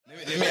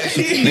Let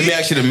me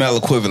ask you the male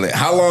equivalent.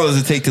 How long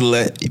does it take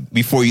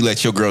before you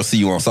let your girl see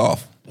you on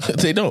soft?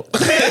 They don't.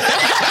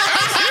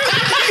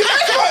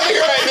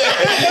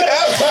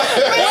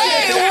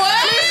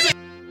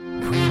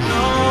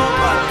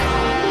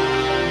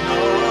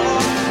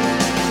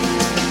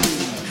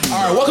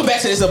 Welcome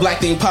back to This Is a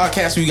Black Thing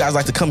podcast, where you guys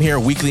like to come here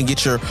weekly and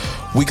get your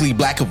weekly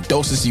black of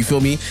doses. You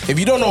feel me? If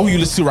you don't know who you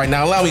listen to right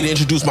now, allow me to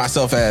introduce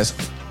myself.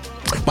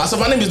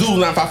 My name is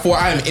Doodle954.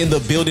 I am in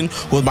the building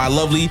with my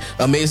lovely,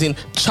 amazing,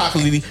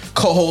 chocolatey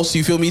co-host.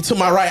 You feel me? To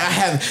my right, I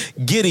have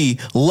Giddy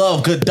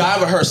Love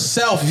Godiva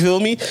herself. You feel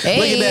me?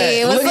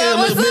 Hey, look at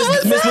that.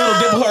 Miss Little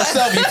Dipple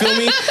herself. You feel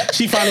me?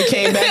 She finally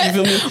came back.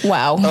 You feel me?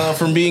 Wow.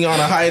 From being on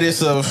a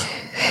hiatus of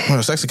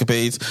sexy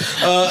capades.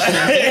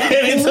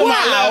 And to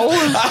my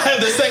left, I have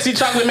the sexy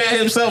chocolate man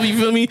himself. You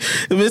feel me?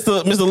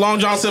 Mr. Long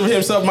John Silver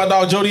himself. My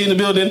dog Jody in the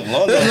building.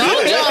 Long John. Wait,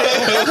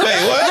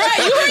 what? Right,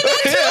 you heard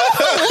that too?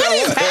 What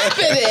is happening?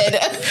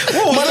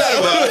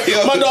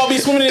 My dog be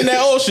swimming in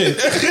that ocean.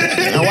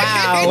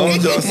 Wow. Long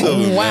John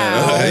Silver.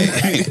 Wow.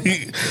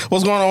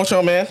 What's going on with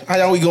y'all, man? How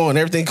y'all we going?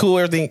 Everything cool?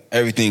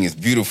 Everything is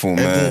beautiful,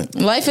 man.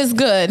 Life is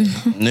good.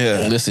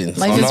 Yeah. Listen.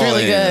 Life is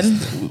really good.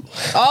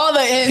 All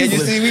the ends. Can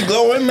you see we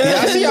glowing, man? Yeah,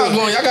 I see y'all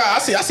going. I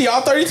see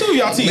y'all 32 of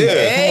y'all team. Yeah.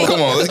 Hey.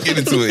 Come on, let's get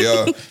into it,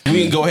 y'all.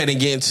 We can go ahead and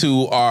get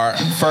into our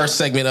first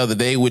segment of the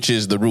day, which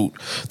is the root.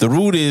 The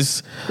root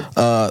is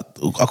a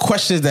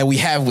question that we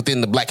have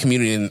within the black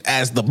community, and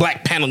as the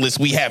black panelists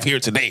we have here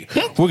today,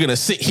 we're gonna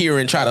sit here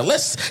and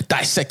let's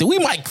dissect it. We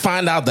might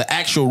find out the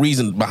actual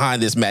reason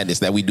behind this madness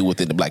that we do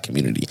within the black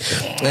community.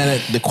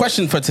 And the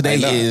question for today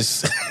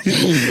is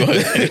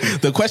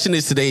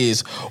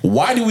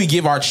why do we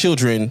give our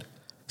children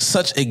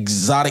such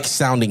exotic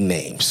sounding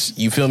names?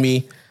 You feel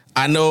me?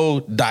 I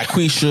know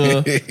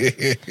Daquisha,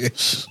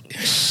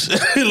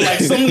 like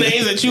some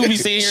names that you'll be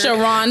seeing here.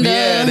 Sharonda.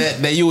 Yeah,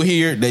 that you will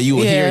hear, you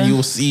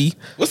will see.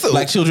 What's the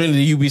like children that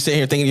you be sitting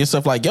here thinking to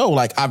yourself like, yo,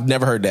 like I've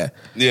never heard that.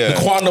 Yeah. The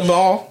Quantum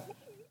Mall.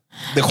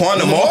 The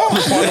Quantum Mall?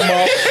 The Quantum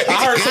Mall.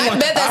 I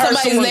bet that's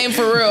somebody's name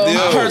for real.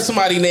 I heard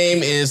somebody's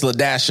name is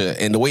Ladasha,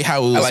 and the way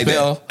how it was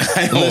spelled.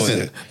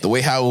 Listen, the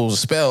way how it was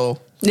spelled.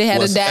 They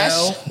had a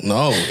dash.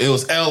 No, it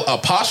was L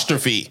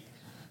apostrophe.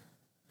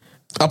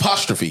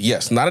 Apostrophe,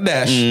 yes, not a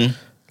dash.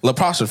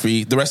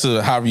 L'apostrophe. The rest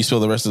of however you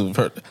spell the rest of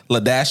her,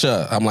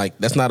 Ladasha. I'm like,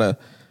 that's not a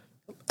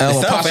L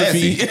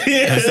apostrophe. It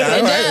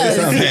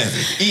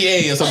does.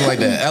 EA or something like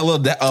that. L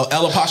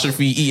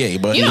apostrophe EA.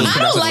 But I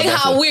don't like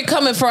how we're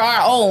coming for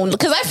our own,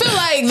 because I feel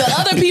like the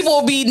other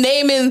people be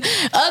naming,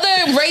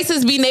 other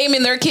races be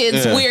naming their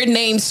kids weird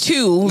names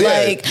too.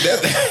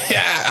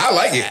 I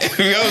like it.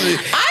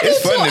 I do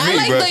too. I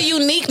like the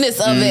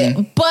uniqueness of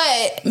it,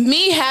 but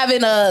me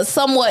having a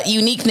somewhat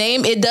unique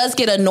name, it does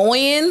get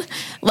annoying.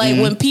 Like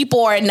when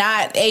people are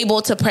not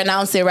able to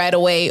pronounce it right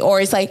away,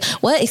 or it's like,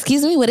 what?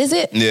 Excuse me, what is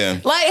it? Yeah.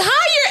 Like how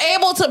you're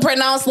able to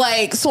pronounce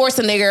like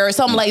Schwarzenegger or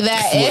something like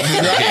that. I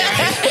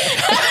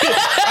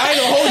ain't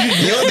gonna hold you.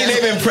 You don't think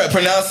they've been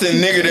pronouncing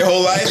nigger their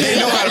whole life? They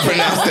know how to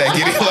pronounce that.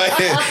 Get it like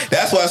that.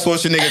 That's why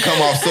Schwarzenegger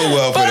come off so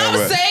well for them.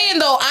 But I'm saying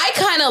though, I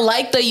kind of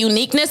like the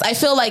uniqueness. I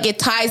feel like it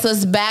ties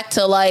us back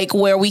to like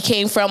where we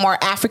came from, our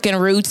African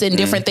roots and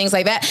different things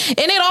like that. And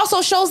it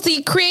also shows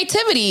the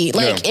creativity,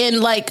 like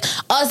in like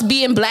us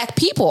being black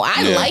people.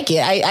 I like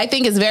it. I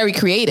think it's very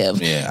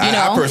creative. Yeah,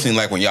 I personally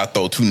like when y'all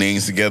throw two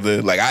names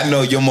together. Like I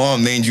know your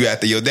mom named you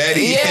after your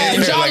daddy. Yeah,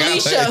 John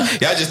like,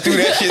 y'all just threw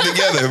that shit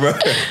together, bro.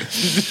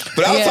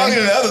 But I was talking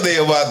the other day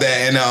about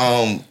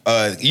that,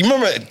 and you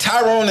remember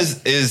Tyrone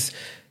is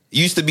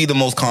used to be the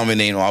most common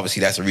name.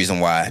 Obviously, that's the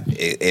reason why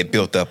it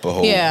built up a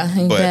whole. Yeah,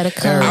 but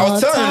I was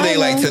telling them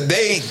like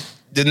today.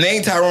 The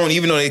name Tyrone,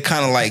 even though they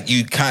kind of like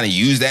you kind of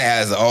use that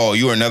as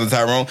you're another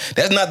Tyrone,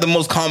 that's not the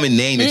most common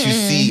name that you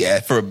see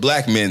for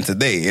black men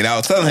today. And I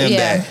was telling him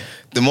that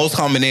the most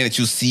common name that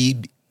you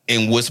see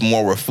and what's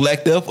more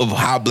reflective of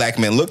how black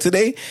men look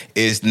today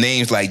is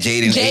names like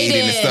Jaden, Aiden,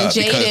 and stuff,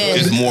 because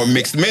there's more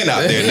mixed men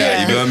out there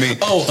now. You know what I mean?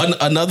 Oh,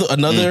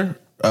 another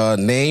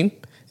name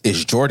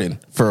is Jordan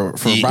for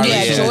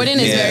Jordan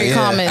is very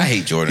common. I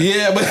hate Jordan.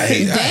 Yeah, but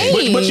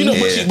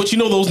you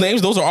know those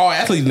names. Those are all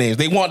athlete names.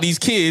 They want these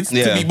kids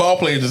to be ball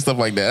players and stuff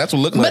like that. That's what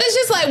it looks like. But it's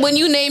just like when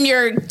you name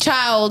your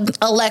child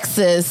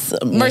Alexis,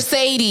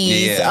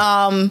 Mercedes. It's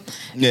like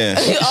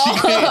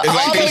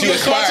you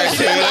aspire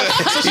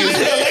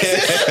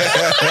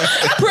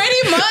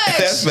pretty much.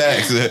 That's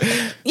facts.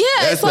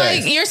 Yeah, it's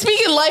like you're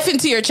speaking life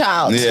into your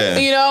child. Yeah.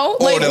 You know?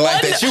 Or the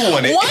life that you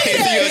wanted. One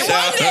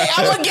day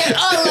I'm going to get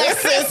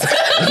Alexis.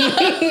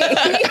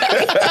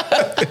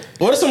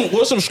 What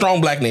are some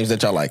strong black names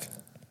that y'all like?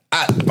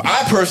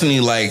 I personally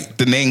like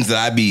the names that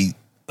I be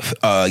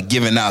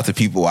giving out to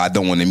people I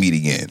don't want to meet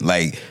again,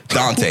 like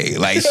Dante,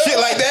 like shit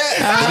like that.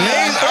 The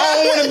names I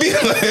don't want to be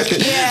like.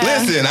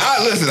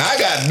 Listen, I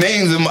got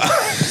names in my.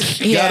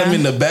 Got them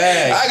in the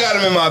bag. I got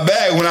them in my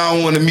bag when I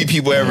don't want to meet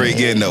people ever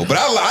again, though. But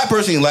I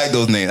personally like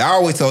those names. I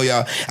always tell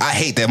y'all I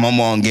hate that my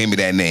mom gave me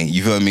that name.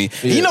 You feel me?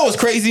 Yeah. You know what's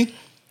crazy?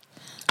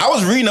 I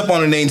was reading up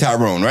on the name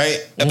Tyrone, right?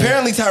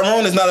 Apparently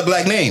Tyrone is not a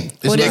black name.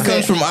 It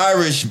comes from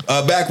Irish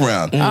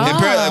background.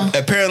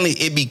 Apparently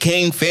it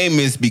became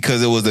famous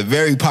because it was a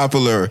very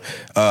popular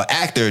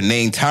actor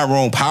named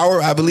Tyrone Power,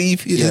 I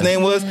believe his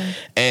name was.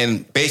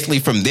 And basically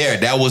from there,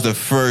 that was the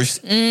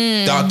first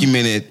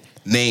documented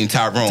name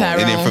Tyrone.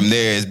 And then from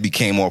there it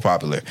became more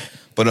popular.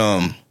 But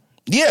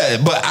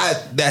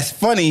that's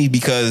funny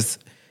because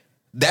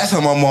that's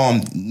how my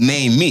mom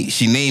named me.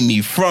 She named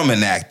me from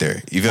an actor.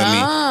 You feel me?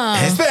 A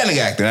Hispanic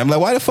actor. And I'm like,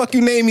 why the fuck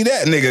you name me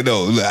that nigga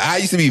though? Like, I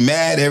used to be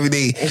mad every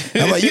day.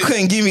 I'm like, you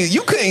couldn't give me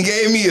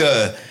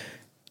a.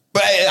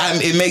 But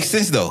it makes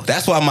sense though.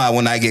 That's why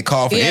when I get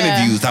called for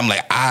interviews, I'm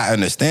like, I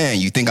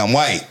understand. You think I'm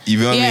white. You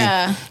feel what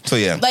I mean? So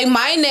yeah. Like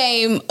my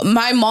name,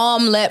 my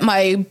mom let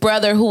my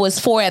brother who was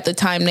 4 at the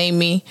time name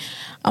me.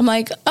 I'm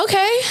like,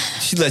 okay.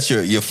 She let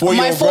your 4-year-old brother.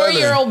 My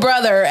 4-year-old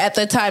brother at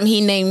the time,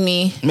 he named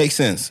me. Makes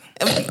sense.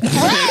 Right.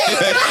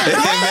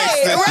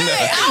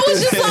 I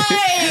was just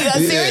like,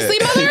 seriously,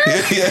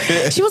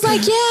 mother? She was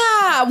like,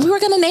 yeah, we were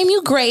going to name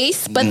you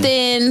Grace, but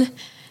then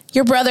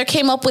your brother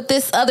came up with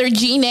this other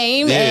G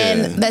name,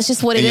 and that's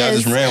just what it is. Y'all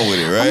just ran with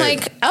it, right? I'm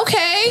like,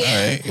 okay.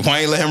 All right. Why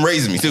ain't let him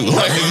raise me, too?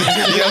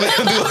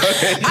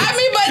 I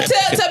mean, but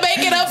to make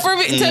it up for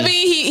me, to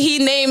me, he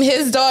named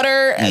his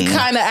daughter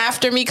kind of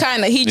after me,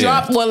 kind of. He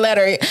dropped one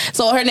letter,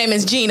 so her name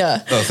is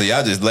Gina. Oh, so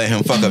y'all just let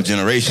him fuck up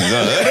generations,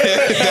 huh?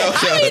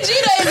 I mean,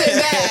 Gina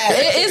isn't bad.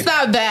 It's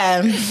not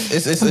bad.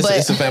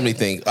 It's a family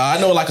thing. I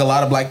know like a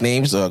lot of black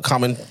names,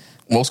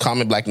 most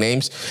common black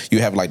names,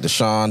 you have like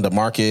Deshaun,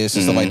 DeMarcus,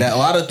 and stuff like that. A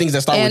lot of things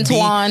that start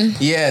Antoine. with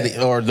D.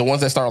 Yeah, or the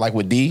ones that start like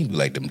with D.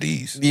 Like them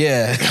D's.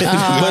 Yeah.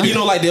 But you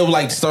know, like they'll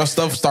like start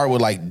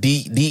with like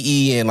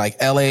D-E and like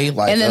L-A.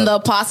 Like, and then the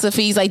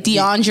apostrophes like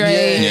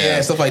DeAndre. Yeah,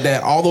 stuff like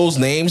that. All those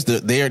names,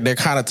 they're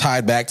kind of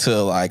tied back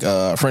to like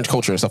French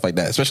culture and stuff like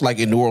that. Especially like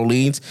in New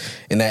Orleans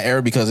in that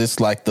era because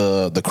it's like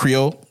the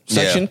Creole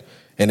section. Yeah.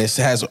 And it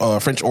has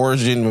French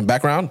origin and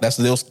background.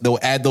 They'll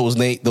add those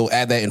they'll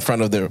add that in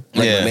front of their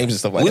regular names and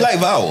stuff like that. We like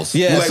vowels.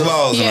 Yeah, we like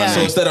vowels. Yeah. So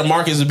instead of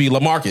Marcus, it'd be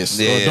LaMarcus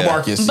or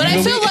DeMarcus. But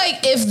I feel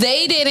like if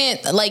they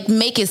didn't like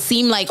make it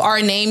seem like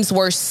our names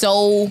were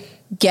so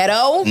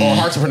ghetto or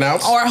hard to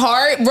pronounce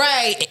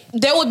right,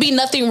 there would be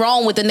nothing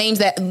wrong with the names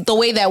the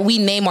way that we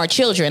name our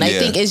children. I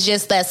think it's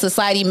just that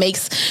society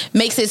makes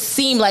it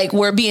seem like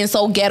we're being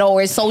so ghetto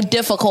or it's so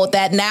difficult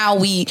that now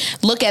we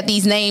look at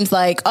these names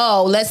like,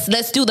 oh,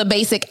 let's do the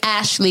basic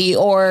Ashley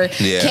or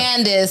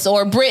Candace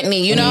or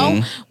Brittany, you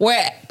know,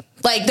 where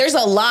like there's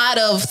a lot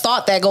of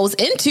thought that goes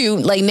into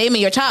like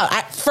naming your child.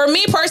 For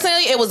me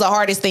personally, it was the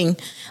hardest thing.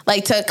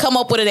 Like to come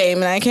up with a name,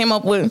 and I came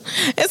up with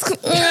but the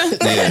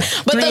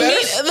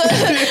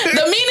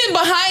meaning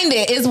behind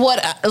it is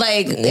what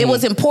like it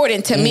was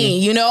important to me,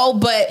 you know.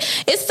 But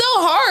it's still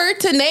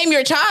hard to name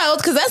your child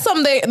because that's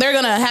something they're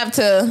gonna have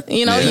to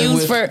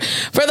use for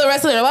the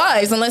rest of their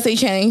lives unless they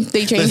change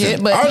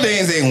it. But our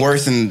names ain't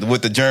worse than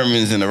what the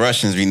Germans and the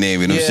Russians be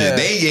naming them shit.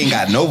 They ain't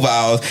got no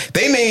vowels.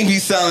 They names be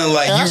sounding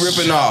like you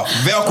ripping off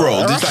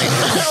Velcro, just like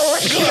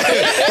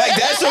like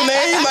that's your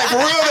name, like for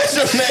real, that's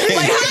your name.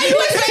 Like how you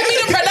expect me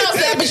to pronounce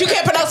that, but you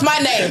can't pronounce my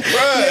name?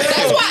 Right.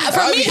 That's why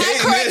for me, I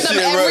correct them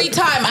every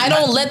time. I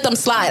don't let them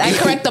slide. I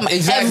correct them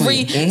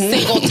every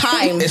single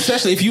time.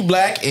 Especially if you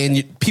black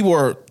and people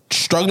are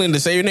struggling to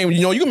say your name,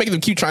 you can make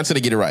them keep trying to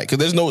get it right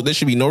because there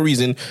should be no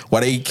reason why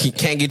they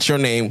can't get your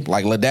name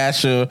like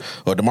LaDasha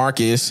or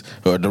DeMarcus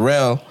or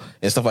Darrell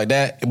and stuff like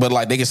that. But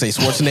like they can say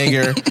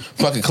Schwarzenegger,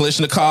 fucking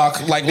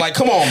Kalishnikov, like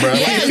come on, bro.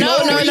 Yeah, no.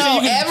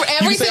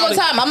 Every single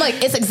time, I'm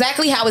like, it's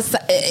exactly how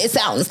it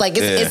sounds. Like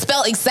it's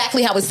spelled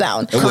exactly how it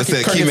sounds. And what's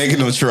that? Keep making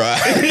them try.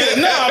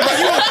 No, bro,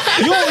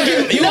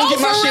 you won't get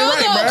my shit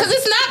right, bro. Because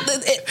it's not.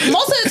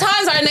 Most of the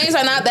times, our names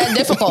are not that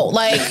difficult.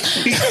 Like,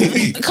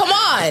 come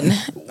on.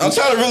 I'm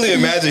trying to really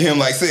imagine him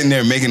like sitting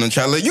there making them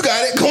try. Like, you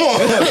got it. Come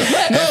on.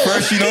 At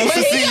first, you don't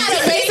succeed. He got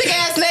a basic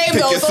ass name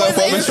Pick though. yourself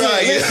up and try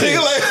again.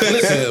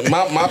 Listen,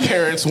 my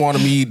parents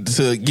wanted me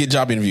to get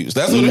job interviews.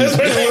 That's what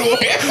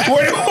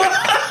it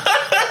was.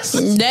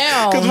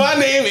 Down. Because my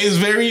name is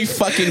very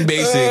fucking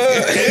basic.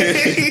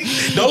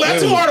 Don't laugh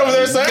too hard over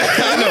there, sir.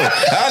 I know.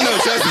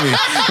 Trust me.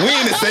 We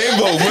in the same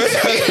boat. No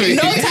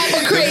type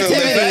of creativity.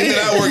 The fact that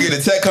I work at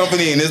a tech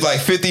company and there's like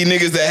 50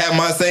 niggas that have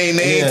my same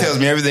name tells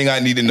me everything I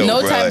need to know.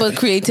 No type of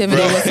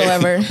creativity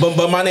whatsoever.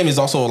 But my name is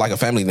also like a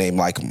family name,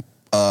 like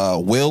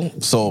Will.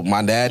 So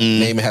my dad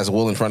name has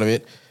Will in front of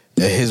it.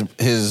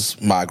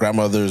 My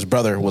grandmother's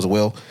brother was a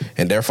Will,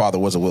 and their father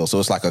was a Will. So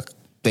it's like a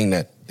thing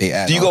that they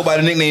add. Do you go by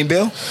the nickname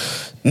Bill?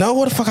 No,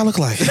 what the fuck I look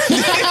like?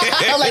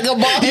 Like a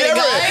bald head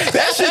guy.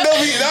 That shit don't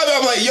be.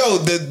 I'm like, yo,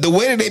 the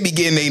way that they be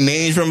getting their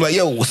names from, like,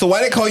 yo, so why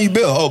they call you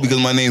Bill? Oh,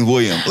 because my name's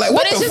William. Like,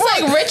 what but it's the just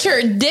fuck? Like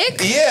Richard,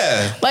 Dick.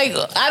 Yeah. Like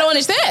I don't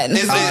understand.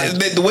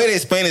 The way they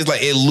explain it is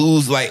like it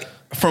lose like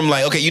from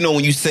like okay,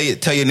 when you say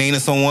it, tell your name to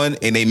someone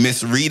and they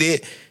misread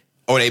it.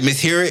 Or they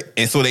mishear it,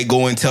 and so they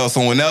go and tell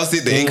someone else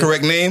the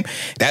incorrect name.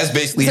 That's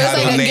basically how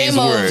those names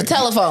work.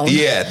 Telephone.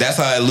 Yeah, that's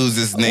how it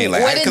loses its name.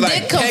 Like, where did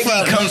Dick come Peggy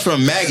from? comes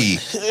from Maggie,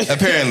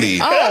 apparently.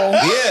 Oh,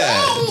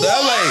 yeah. So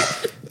I'm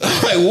like,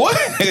 Like what?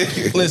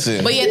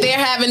 Listen. But yet they're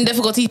having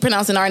difficulty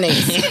pronouncing our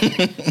names.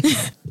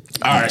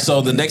 All right, so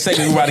the next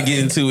segment we're about to get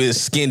into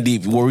is Skin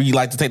Deep, where we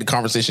like to take the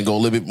conversation, go a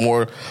little bit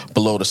more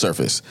below the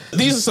surface.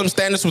 These are some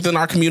standards within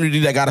our community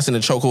that got us in a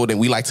chokehold that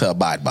we like to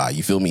abide by,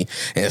 you feel me?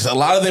 And a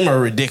lot of them are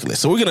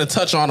ridiculous. So we're going to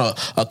touch on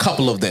a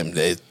couple of them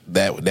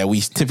that we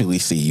typically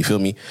see, you feel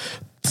me?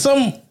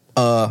 Some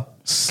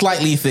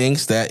slightly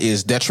things that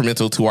is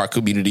detrimental to our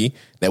community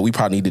that we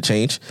probably need to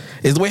change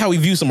is the way how we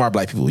view some of our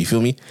black people, you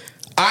feel me?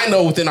 I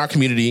know within our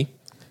community,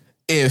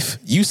 if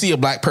you see a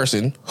black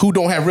person who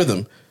don't have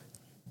rhythm,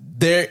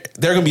 they're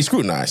gonna be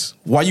scrutinized.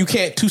 Why you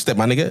can't two-step,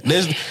 my nigga?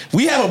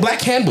 We have a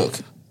black handbook.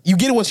 You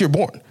get it once you're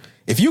born.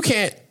 If you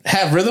can't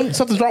have rhythm,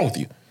 something's wrong with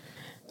you.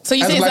 So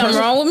you think something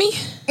wrong with me?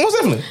 Most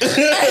definitely.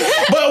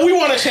 But we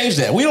want to change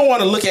that. We don't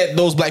want to look at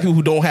those black people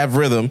who don't have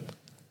rhythm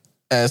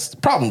as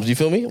problems. You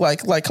feel me?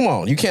 Like, come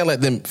on. You can't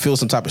let them feel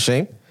some type of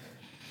shame.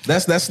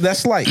 That's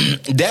like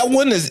that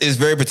one is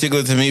very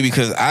particular to me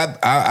because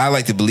I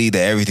like to believe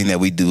that everything that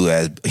we do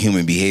as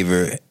human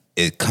behavior,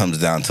 it comes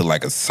down to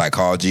like a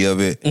psychology of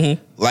it.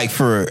 Mm-hmm. Like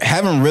for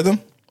having rhythm,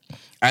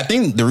 I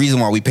think the reason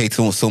why we pay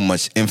so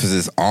much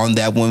emphasis on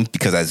that one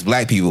because as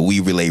black people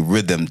we relate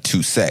rhythm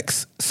to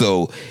sex.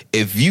 So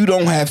if you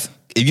don't have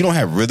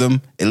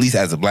rhythm, at least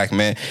as a black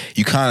man,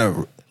 you kind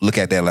of look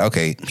at that like,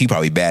 okay, he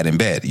probably bad in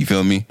bed. You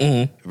feel me?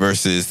 Mm-hmm.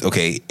 Versus,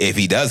 okay, if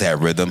he does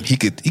have rhythm, he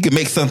could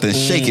make something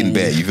shake in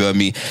bed. You feel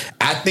me?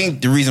 I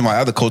think the reason why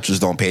other cultures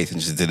don't pay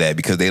attention to that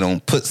because they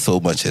don't put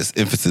so much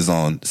emphasis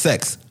on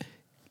sex.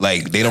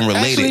 Like they don't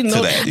relate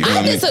to that. You know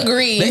I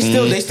disagree.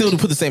 They still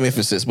put the same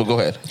emphasis. But go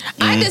ahead.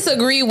 I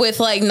disagree with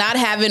like not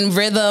having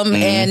rhythm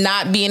and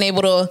not being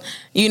able to,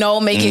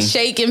 make it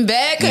shake in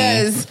bed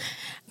because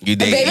you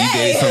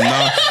dated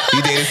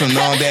some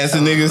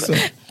non-dancing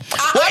niggas.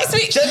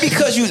 Just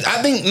because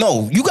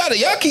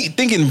y'all keep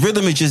thinking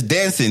rhythm is just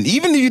dancing.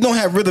 Even if you don't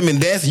have rhythm in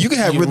dancing, you can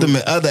have rhythm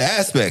in other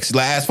aspects.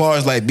 Like as far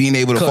as like being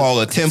able to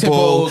follow a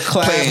tempo,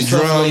 playing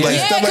drum, like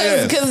stuff like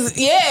that.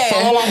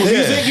 Hold on, with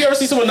music, you ever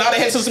see someone nod their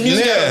head to some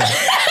music? Yeah.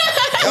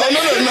 No.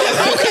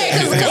 Okay,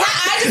 because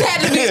I just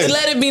had to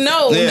let it be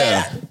known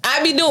that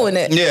I be doing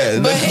it.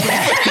 Yeah.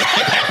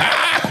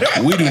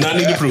 We do not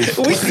need the proof.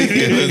 But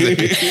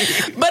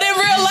in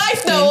real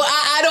life, though,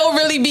 I don't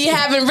really be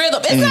having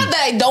rhythm. It's not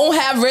that I don't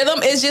have rhythm.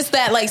 It's just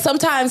that, like,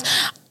 sometimes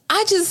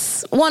I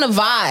just want to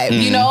vibe,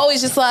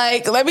 It's just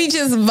like, let me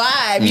just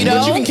vibe,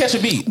 But you can catch a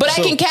beat. But I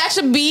can catch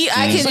a beat.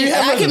 I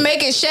can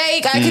make it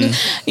shake. I can,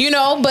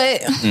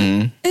 but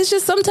it's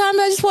just sometimes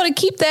I just want to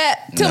keep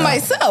that to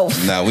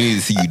myself. Nah, we need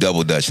to see you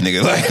double dutch,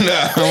 nigga. Like,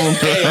 hold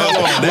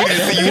on. We need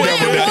to see you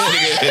double dutch,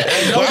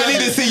 nigga. Well, I need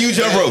to see you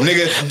jump rope,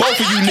 nigga. Both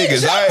of you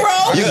niggas, all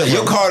right?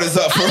 Your card is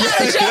up for renewal.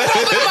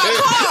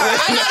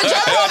 I gotta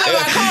jump rope in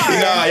my car.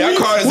 Nah, your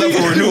card is up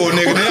for renewal,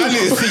 nigga. Then I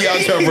need to see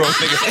y'all jump rope,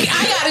 nigga.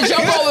 I gotta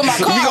jump rope in my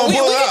car. We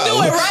can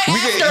do it right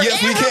after. Yes,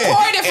 we can.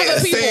 Record it for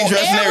the people. Same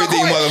dress and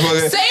everything,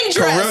 motherfucker. Same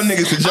dress. For real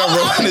niggas to jump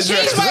rope in the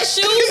dress. I'm gonna change my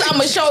shoes.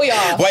 I'm gonna show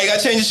y'all. Why you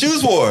gotta change your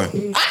shoes for? I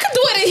can do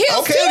it in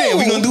heels too. Okay, then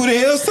we gonna do it in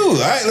heels too. All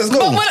right, let's go.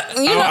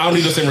 I don't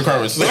need the same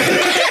requirements.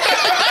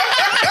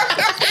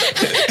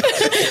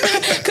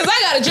 Because I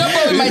gotta jump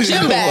over my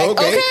gym bag.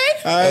 Okay.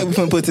 All right, we're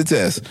gonna put it to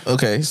test.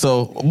 Okay,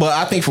 so, but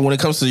I think for when it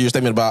comes to your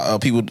statement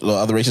about people,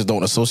 other races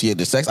don't associate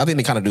the sex, I think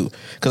they kind of do.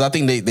 Because I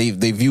think they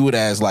view it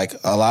as like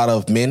a lot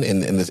of men,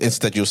 in the instance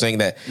that you're saying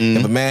that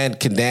if a man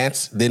can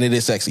dance, then it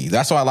is sexy.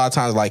 That's why a lot of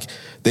times like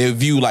they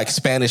view like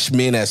Spanish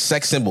men as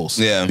sex symbols.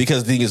 Yeah.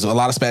 Because the thing is, a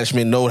lot of Spanish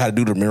men know how to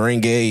do the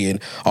merengue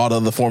and all the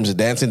other forms of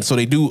dancing. So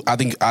they do. I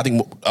think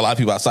a lot of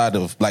people outside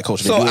of black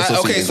culture. So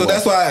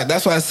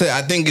that's why I said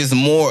I think it's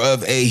more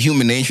of a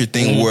human nature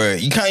thing where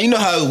you kind of, you know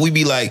how we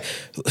be like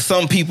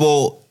some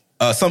people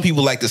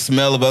like the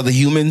smell of other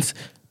humans,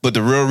 but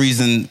the real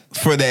reason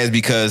for that is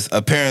because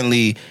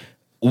apparently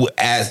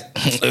as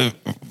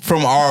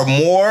from our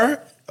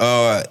more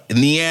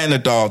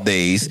Neanderthal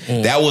days,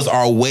 that was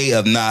our way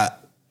of not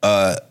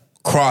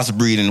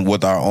crossbreeding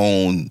with our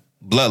own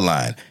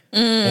bloodline.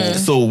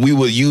 So we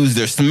would use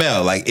their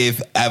smell. Like if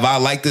I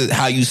like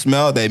how you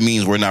smell, that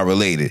means we're not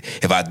related.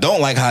 If I don't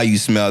like how you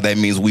smell, that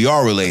means we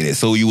are related.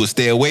 So you would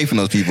stay away from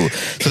those people.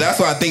 So that's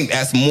why I think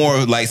that's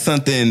more like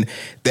something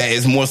that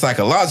is more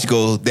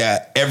psychological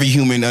that every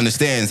human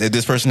understands. If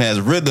this person has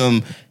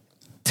rhythm,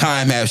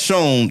 time has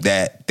shown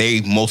that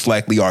they most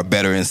likely are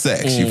better in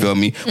sex. You feel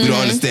me? We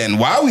don't understand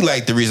why we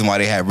like the reason why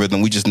they have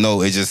rhythm. We just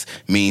know it just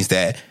means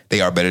that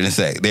they are better than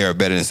sex. They are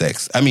better than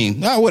sex. I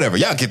mean, whatever.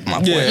 Y'all get my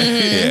point.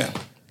 Yeah.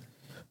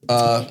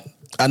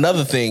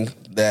 Another thing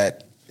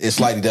that is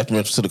slightly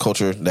detrimental to the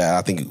culture that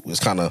I think is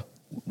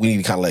we need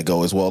to kind of let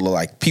go as well.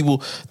 Like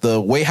people,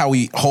 the way how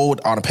we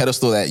hold on a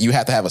pedestal that you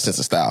have to have a sense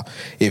of style.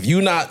 If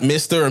you not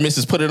Mr. or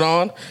Mrs. Put It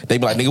On, they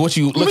be like, nigga, what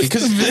you looking?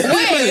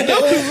 Wait,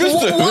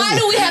 why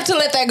do we have to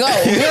let that go?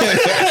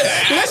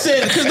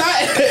 Listen, because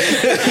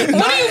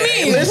what do you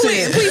mean?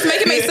 Listen, please make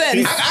Make it make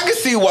sense. I can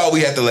see why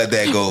we have to let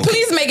that go.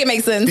 Please make it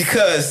make sense.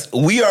 Because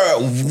we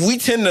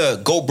tend to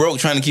go broke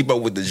trying to keep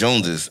up with the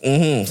Joneses.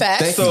 Mm-hmm.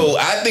 Facts. So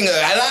I think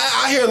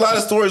I hear a lot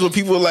of stories where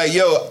people are like,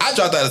 "Yo, I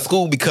dropped out of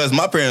school because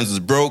my parents was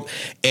broke,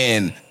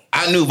 and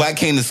I knew if I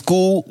came to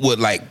school with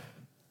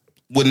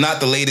not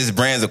the latest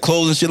brands of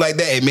clothes and shit like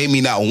that, it made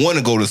me not want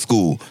to go to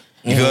school."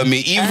 You feel me?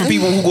 Even for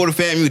people who go to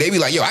FAMU, they be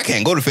like, yo, I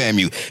can't go to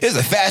FAMU. It's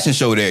a fashion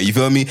show there. You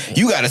feel me?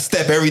 You got to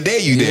step every day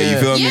you there. You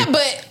feel me? Yeah,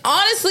 but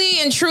honestly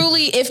and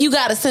truly, if you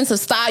got a sense of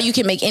style, you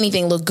can make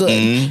anything look good.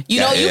 Mm-hmm.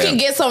 You know, you can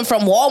get something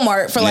from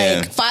Walmart for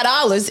like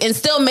 $5 and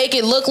still make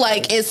it look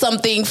like it's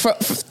something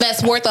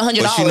that's worth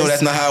 $100. But you know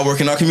that's not how it works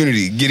in our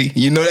community, Giddy.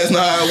 You know that's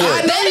not how it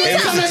works.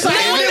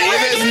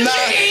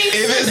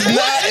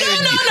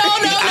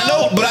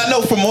 But I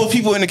know for most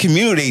people in the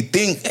community, they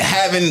think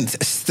having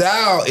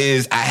style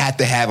is I have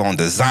to have on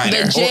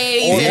designer. The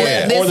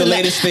J's or the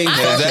latest thing. I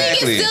don't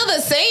think it's still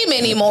the same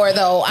anymore,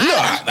 though.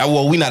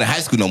 Well, we're not in high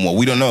school no more.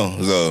 We don't know.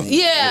 So.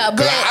 Yeah,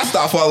 but I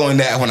stopped following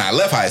that when I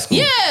left high school.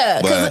 Yeah,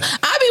 because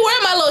I be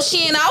wearing my little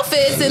Shein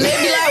outfits, and they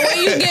be like,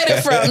 "Where you get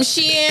it from,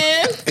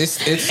 Shein?"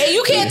 And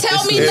you can't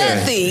tell me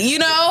nothing, you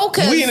know?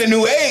 Cause we in a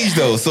new age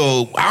though,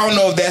 so I don't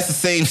know if that's the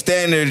same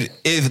standard.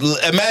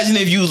 Imagine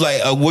if you was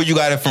like, where you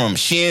got it from,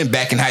 Shein,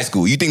 back in high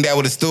school. You think that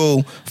would have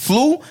still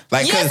flew?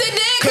 Like, yes, it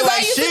did. Because I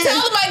used to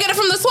tell them I get it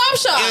from the swap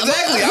shop.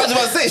 Exactly. I was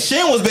about to say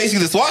Shein was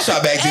basically the swap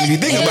shop back then. If you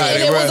think about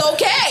it, it was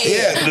okay.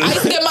 Yeah, I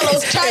used to get my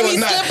little Chinese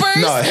slippers.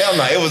 No, hell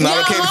no, it was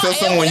not okay to tell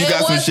someone you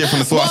got some shit from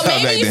the swap shop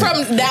back then. Maybe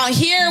from down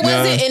here,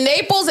 was it in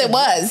Naples? It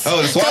was.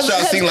 Oh, the swap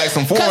shop seemed like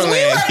some foreign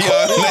land.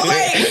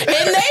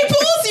 In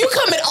Naples, you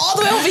coming all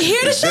the way over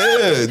here to shop?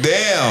 Yeah,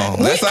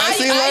 damn. That's how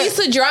I used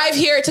to drive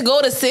here to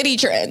go to City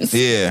Trends.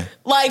 Yeah.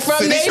 Like from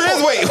City Naples.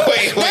 Trends?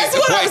 Wait. That's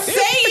what I'm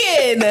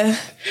saying.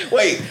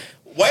 Wait.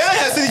 Why y'all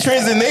have City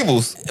Trends in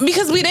Naples?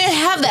 Because we didn't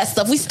have that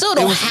stuff. We still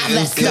don't have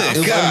that stuff.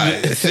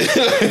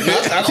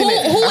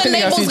 Who in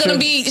Naples gonna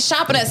be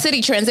shopping at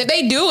City Trends? If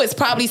they do, it's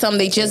probably something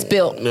they just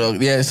built. No,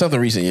 yeah, it's something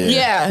recent.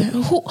 Yeah.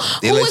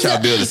 They let y'all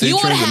build the City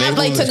Trends in Naples?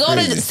 Like to go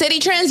to City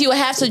Trends, you would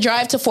have to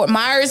drive to Fort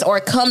Myers or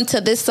come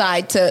to this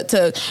side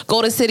to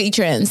go to City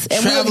Trends.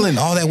 And traveling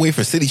all that way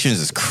for City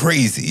Trends is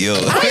crazy, yo.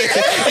 That's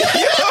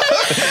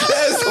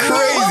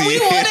crazy. We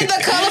wanted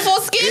the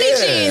colorful skinny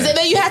jeans, and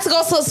then you had to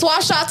go to a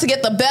swap shop to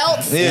get the belts.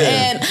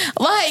 And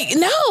like,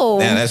 no,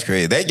 man, that's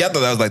crazy. Y'all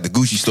thought that was like the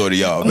Gucci store to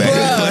y'all, man.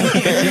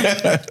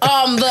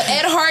 The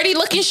Ed Hardy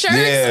looking shirts.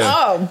 Yeah.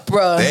 Oh,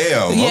 bro.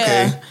 Damn.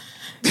 Okay.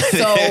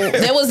 So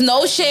there was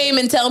no shame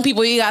in telling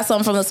people you got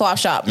something from the swap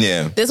shop.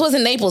 Yeah. This was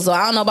in Naples, so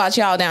I don't know about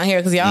y'all down here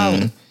because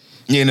y'all.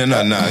 Yeah, no.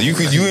 You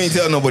ain't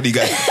tell nobody you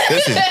got.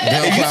 Listen,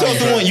 if you told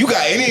someone you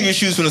got any of your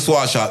shoes from the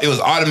swap shop, it was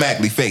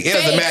automatically fake. It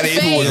doesn't matter if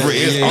it was real.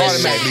 It's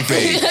automatically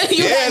fake.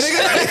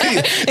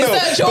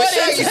 But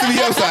Shaq used to be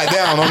upside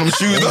down on them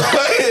shoes.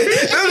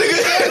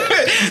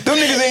 Them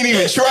niggas ain't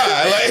even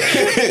try. Like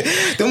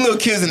them little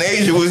kids in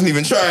Asia wasn't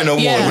even trying no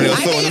more when they were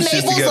sewing them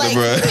shit together, like,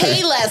 bro.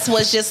 Payless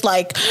was just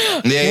like,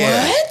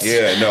 what?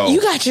 Yeah, no.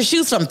 You got your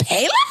shoes from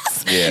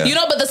Payless? Yeah. You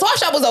know, but the swap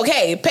shop was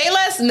okay.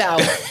 Payless, no.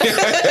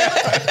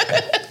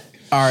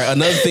 All right,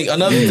 another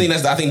thing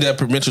that's I think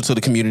detrimental to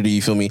the community.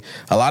 You feel me?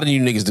 A lot of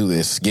you niggas do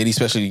this. Getty,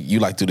 especially you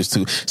like to do this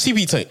too.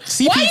 CP time.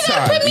 Why you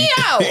gotta put me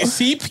out?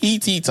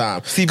 CPT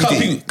time.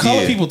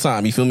 Color people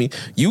time. You feel me?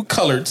 You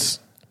coloreds,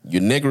 you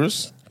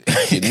niggers.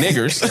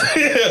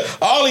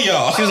 All of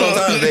y'all. She was on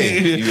time today.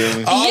 You feel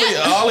me?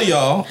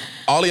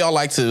 All of y'all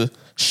like to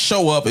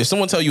show up. If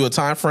someone tell you a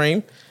time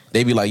frame,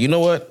 they be like, you know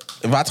what?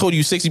 If I told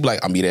you 6, you'd be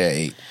like, I'll be there at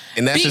 8.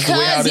 And that's because just the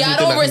way how it is. Y'all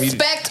don't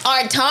respect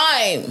our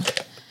time.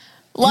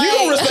 Like, you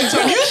don't respect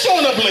time. You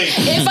showing up late.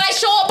 If I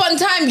show up on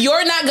time,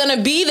 you're not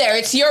gonna be there.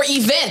 It's your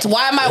event.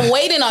 Why am I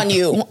waiting on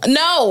you?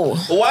 No.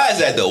 Why is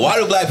that though? Why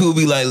do black people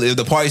be like, if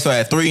the party start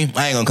at 3,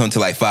 I ain't gonna come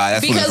till like 5?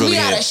 That's because really we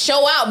gotta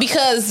show out.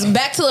 Because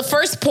back to the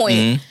first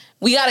point,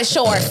 we gotta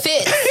show our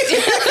fit.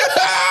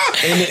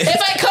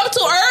 If I come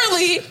too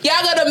early,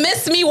 y'all gonna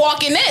miss me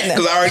walking in.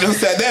 Because I already done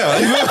sat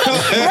down.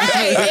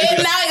 Right.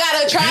 And now I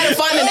gotta try to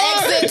find an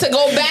exit to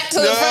go back to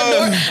the front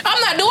door. I'm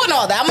not doing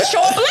all that. I'm gonna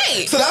show up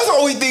late. So that's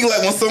what we think,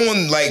 like when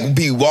someone like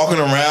be walking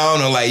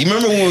around or like, you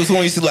remember when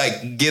someone used to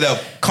like get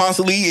up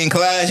constantly in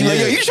class? You like,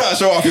 yo, you trying to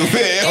show off your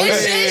fit.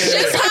 It's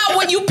just how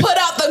when you put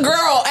out the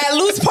girl at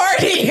Loose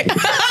Party.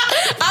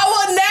 I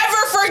will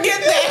never forget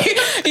that.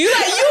 You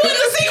like, you in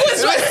the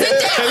sequence, right? Sit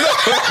down.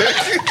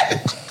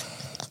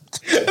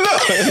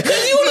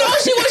 Because you know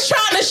she was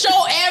trying to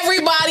show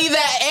everybody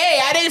that,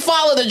 hey, I didn't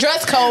follow the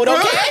dress code,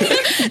 okay?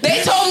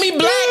 They told me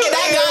black and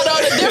I got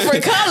on a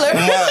different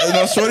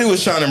color. Shorty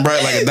was shining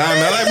bright like a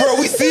diamond. I'm like, bro,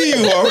 we see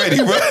you already,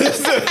 bro.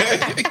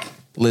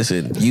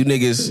 Listen, you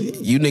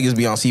niggas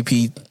be on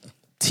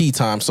CPT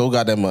time so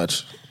goddamn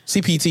much.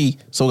 CPT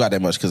so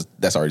goddamn much because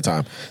that's already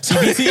time.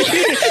 CPT,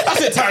 I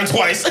said time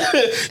twice.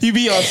 You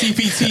be on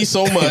CPT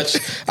so much,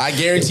 I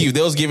guarantee you,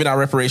 those giving out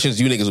reparations,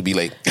 you niggas will be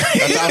late.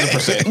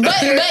 1,000%.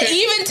 But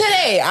even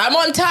today, I'm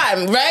on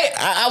time, right?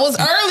 I was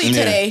early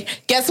today.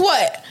 Guess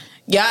what?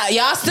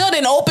 Y'all still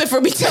didn't open for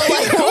me till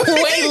like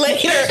way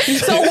later.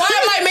 So why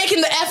am I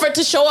making the effort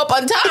to show up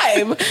on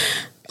time?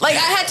 Like I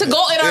had to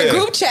go in our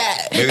group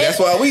chat. Maybe that's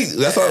why we did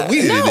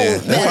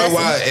it. That's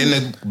why in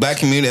the black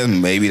community,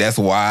 maybe that's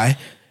why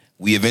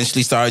we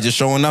eventually started just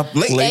showing up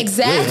late.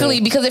 Exactly,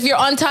 because if you're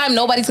on time,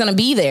 nobody's gonna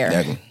be there.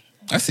 Exactly.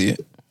 I see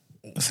it.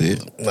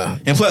 Nah.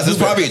 And plus, it's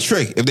probably a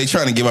trick if they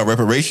trying to give out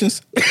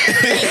reparations.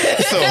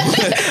 So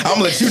I'm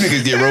gonna let you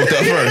niggas get roped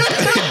up first.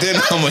 Then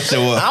I'm gonna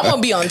show up. I'm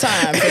gonna be on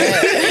time for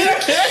that.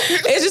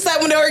 It's just like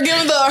when they were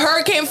giving the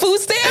hurricane food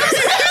stamps.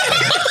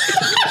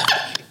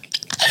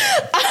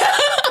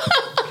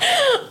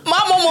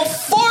 My mama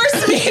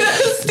forced me to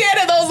stand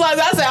in those lines.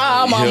 I said,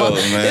 mama,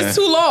 it's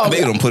too long.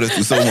 They don't put us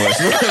through so much.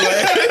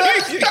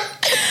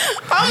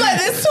 I'm like,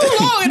 it's too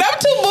long, and I'm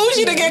too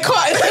bougie to get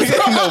caught in this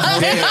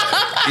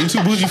line. You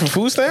too bougie for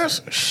food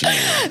stamps? Shit.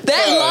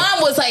 That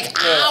line was like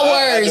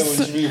hours. I know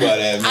what you mean by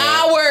that, man.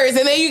 Hours,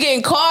 and then you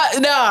getting caught.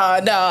 Nah.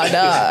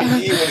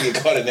 You want to get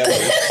caught in that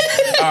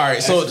one. All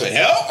right, so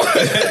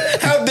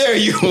help? How dare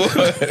you?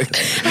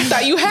 I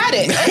thought you had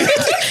it.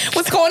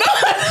 What's going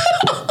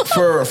on?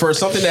 for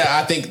something that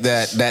I think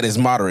that is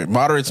moderate.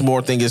 Moderate's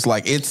more thing is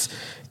like it's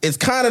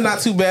kind of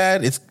not too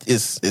bad.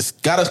 It's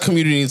got a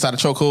community inside of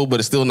chokehold, but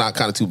it's still not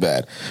kind of too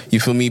bad. You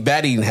feel me?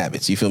 Bad eating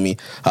habits. You feel me?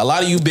 A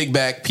lot of you big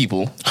back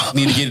people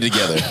need to get it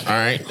together. All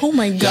right. Oh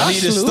my gosh, y'all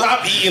need to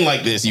stop eating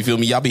like this. You feel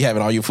me? Y'all be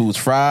having all your foods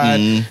fried.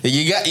 You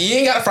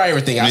ain't got to fry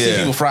everything. I see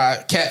people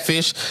fry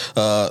catfish,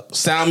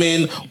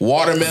 salmon,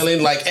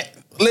 watermelon. Like,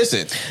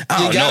 listen,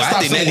 I don't know. I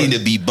think that need to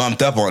be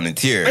bumped up on the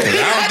tier.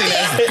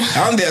 I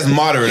don't think that's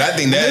moderate. I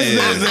think that is.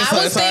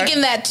 I was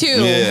thinking that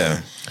too.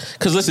 Yeah.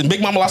 Cause listen,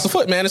 Big Mama lost a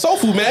foot, man. It's soul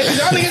food, man. Cause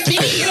y'all niggas be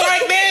eating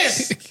like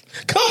this.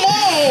 Come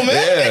on, man.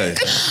 Yeah.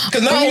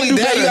 Cause not only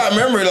that, you gotta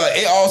remember, like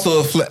it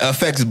also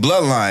affects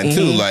bloodline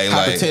too, like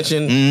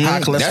hypertension,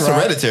 high cholesterol. That's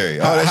hereditary.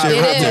 All that shit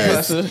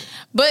hereditary.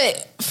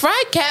 But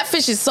fried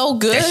catfish is so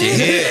good. That shit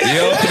hit,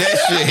 yo. That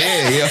shit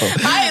hit, yo.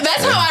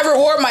 That's how I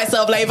reward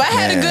myself. Like if I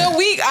had a good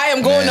week, I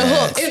am going to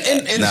hook.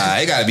 Nah,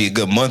 it gotta be a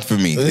good month for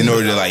me in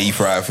order to like eat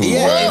fried food.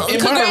 Well,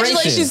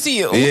 congratulations to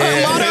you.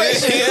 Yeah.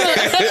 Moderation.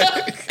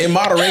 In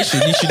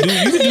moderation, you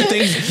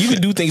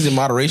can do things in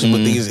moderation,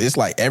 but it's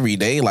like every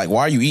day. Like,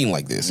 why are you eating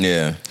like this?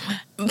 Yeah.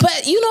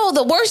 But you know,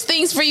 the worst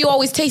things for you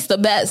always taste the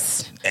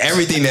best.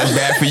 Everything that's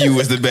bad for you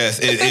is the best.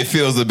 It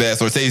feels the best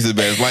or tastes the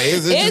best. Like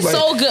it's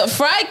so good.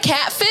 Fried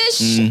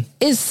catfish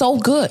is so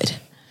good.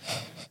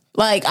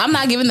 Like I'm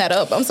not giving that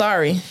up. I'm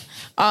sorry.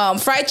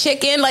 Fried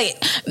chicken,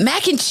 like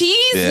mac and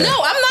cheese. Yeah.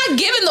 No, I'm not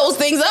giving those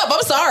things up.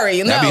 I'm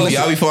sorry. No.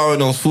 Y'all be following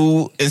those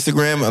food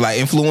Instagram like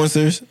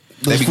influencers.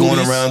 They be going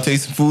around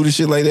tasting food and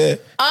shit like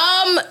that.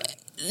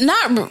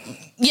 Mm.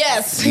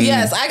 Yes.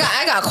 I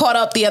got caught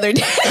up the other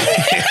day.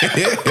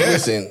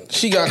 Listen,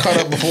 she got caught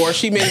up before.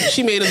 She made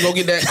us go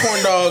get that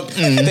corn dog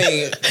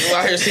thing.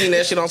 Out here seeing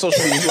that shit on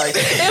social media. Like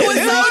it was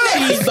so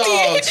cheese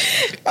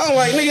dogs. I'm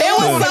like, nigga, it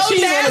was so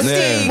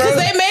nasty because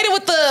they made it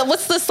with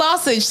what's the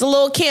sausage? The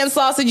little canned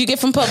sausage you get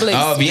from Publix.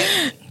 Oh,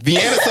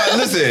 Vienna sausage.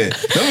 Listen,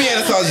 them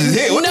Vienna sausages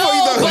hit. What the fuck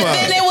you talking about? But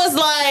then it was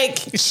like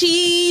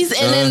cheese,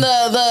 and then the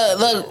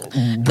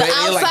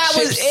outside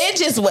was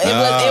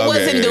it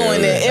wasn't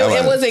doing it.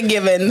 It wasn't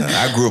giving.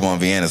 I grew up on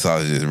Vienna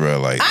sausages,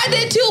 bro. Like I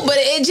did too, but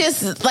it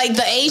just like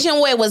the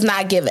Asian way was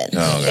not given.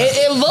 Oh, okay.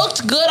 It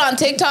looked good on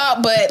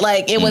TikTok, but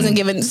like it wasn't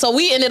given. So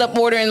we ended up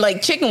ordering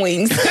like chicken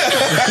wings.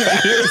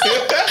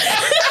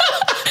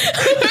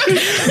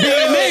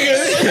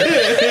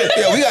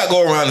 Yeah, we gotta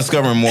go around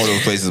discovering more of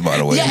those places, by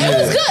the way. Yeah,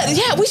 it was good.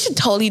 Yeah, we should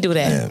totally do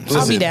that. Yeah.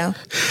 I'll be down.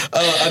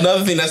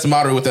 Another thing that's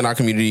moderate within our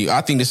community,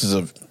 I think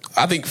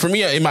for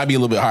me, it might be a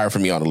little bit higher for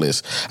me on the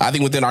list. I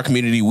think within our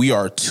community, we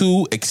are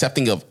too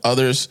accepting of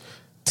others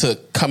to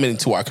come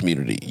into our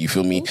community. You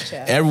feel me? Ooh,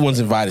 everyone's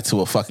invited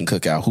to a fucking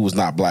cookout who is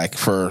not black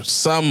for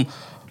some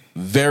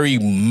very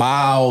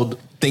mild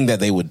thing that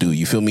they would do.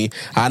 You feel me?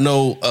 I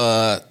know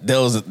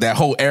there was that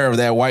whole era of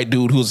that white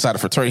dude who was inside a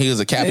fraternity. He was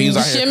a cap. He was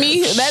out here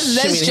shimmy.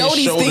 That's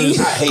Jody's thing.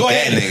 Go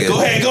ahead, nigga.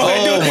 Go ahead.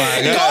 Oh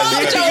my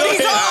god. Go, Jody.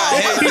 Go.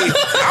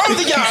 I don't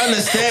think y'all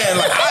understand.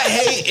 Like I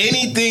hate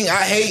anything.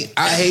 I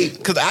hate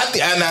because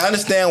I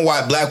understand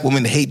why black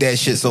women hate that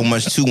shit so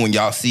much too. When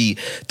y'all see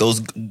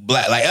those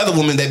black like other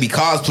women that be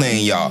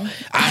cosplaying y'all,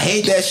 I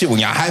hate that shit when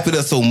y'all hype it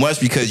up so much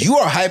because you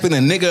are hyping a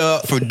nigga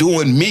up for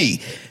doing me.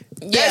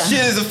 That shit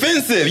is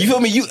offensive. You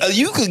feel me?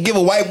 You could give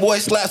a white boy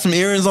slap some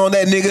earrings on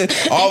that nigga.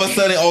 All of a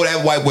sudden,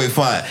 that white boy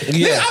fine.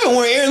 Yeah. Nigga, I've been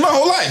wearing earrings my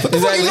whole life. What the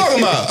fuck you talking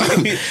about?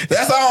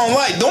 That's all I don't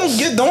like.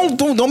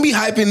 Don't be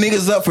hyping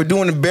niggas up for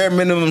doing the bare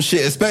minimum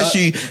shit,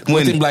 especially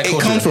when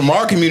it comes from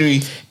our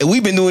community and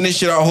we've been doing this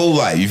shit our whole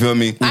life. You feel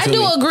me? I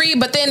do agree,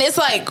 but then it's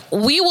like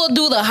we will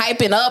do the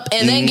hyping up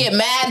and then get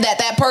mad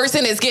that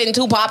person is getting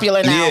too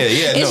popular now.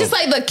 Yeah, it's just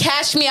like the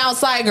Cash Me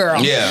Outside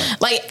girl. Yeah,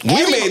 like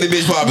we made the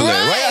bitch popular.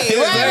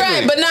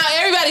 Right. But now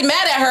everybody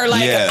mad at her.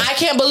 Like I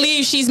can't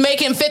believe she's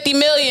making $50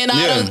 million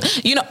out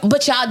of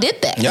But y'all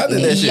did that. Y'all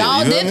did that shit.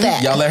 Y'all did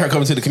that. Y'all let her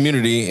come into the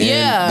community.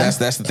 And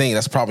that's the thing.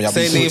 That's the problem. Y'all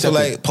same thing for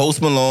like Post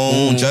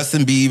Malone,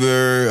 Justin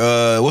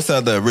Bieber. What's the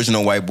other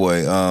original white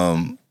boy?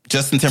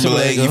 Justin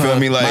Timberlake, you feel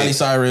me? Like Miley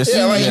Cyrus.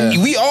 Yeah, like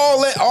we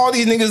all let all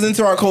these niggas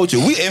into our culture.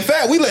 In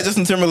fact, we let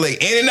Justin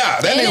Timberlake in and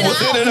out. That nigga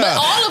was in and out.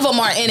 All of them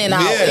are in and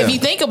out. Yeah. If you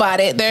think about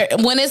it,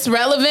 when it's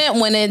relevant,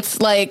 when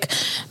it's like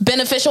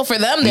beneficial for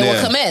them, they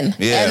will come in.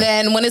 Yeah. And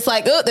then when it's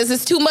like, oh, this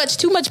is too much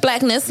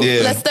blackness.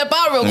 Let's step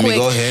out real quick. Let me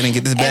go ahead and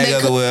get this bag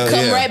out of the way.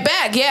 Come right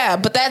back. Yeah,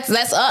 but that's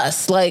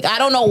us. Like, I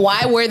don't know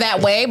why we're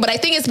that way, but I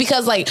think it's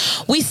because like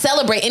we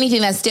celebrate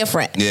anything that's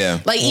different. Yeah.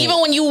 Like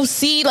even when you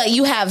see like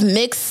you have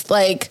mixed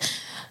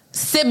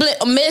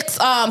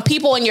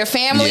people in your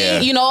family,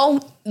 you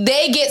know,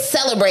 they get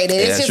celebrated.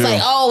 It's just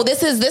like, oh,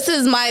 this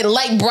is my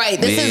light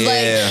bright. This is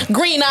like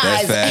green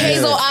eyes,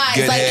 hazel eyes.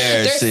 Good like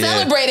hair, they're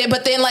celebrated,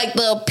 but then like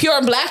the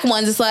pure black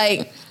ones, it's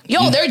like,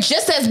 yo, they're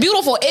just as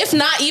beautiful, if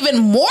not even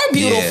more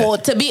beautiful,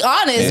 to be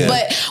honest.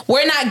 But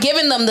we're not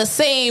giving them the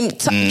same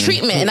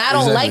treatment, and I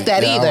don't like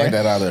that either. I don't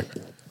like that either.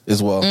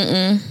 As well,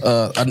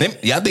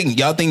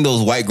 y'all think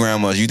those white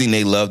grandmas? You think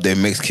they love their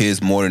mixed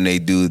kids more than they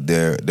do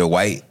their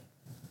white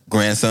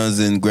grandsons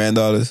and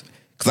granddaughters?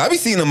 Because I be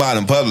seeing them out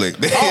in public.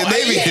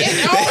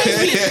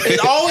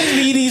 It always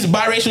be these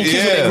biracial kids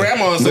with their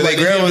grandmas, with their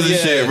grandmas and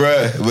shit,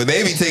 bro. But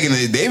they be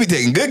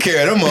taking good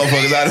care of them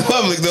motherfuckers out in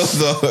public though.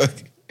 So.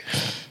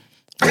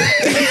 I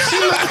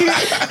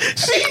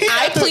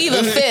plead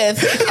the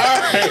fifth.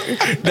 All right,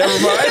 never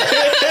mind.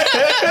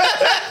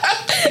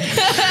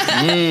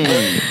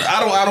 I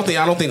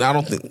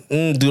don't think.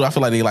 Dude, I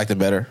feel like they liked it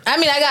better. I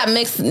mean, I got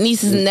mixed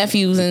nieces and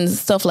nephews and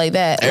stuff like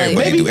that.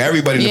 Everybody in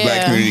the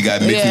black community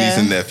got mixed nieces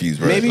and nephews,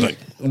 bro. Maybe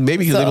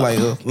because they be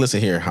like, listen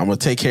here, I'm gonna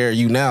take care of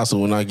you now, so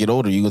when I get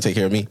older, you gonna take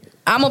care of me.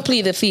 I'm gonna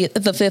plead the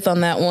fifth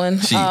on that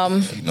one.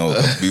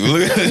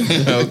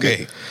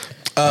 Okay.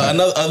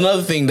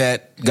 Another thing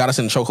that got us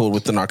in chokehold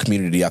within our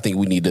community, I think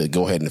we need to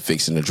go ahead and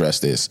fix and address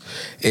this.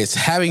 It's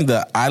having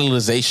the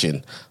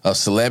idolization of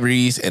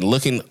celebrities and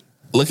looking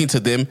to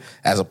them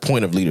as a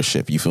point of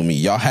leadership. You feel me?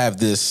 Y'all have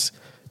this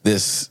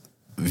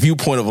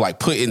viewpoint of like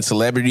putting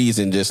celebrities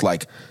and just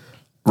like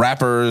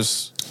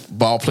rappers,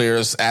 ball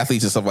players,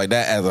 athletes, and stuff like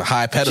that as a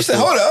high pedestal. She said,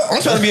 "Hold up,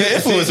 I'm trying to be an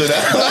influencer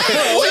now."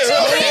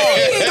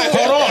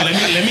 Hold on,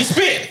 let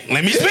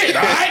me spit.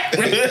 All right,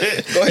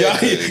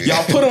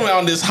 y'all put them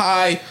on this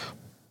high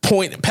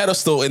point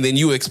pedestal, and then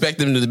you expect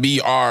them to be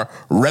our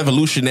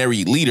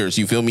revolutionary leaders.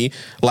 You feel me?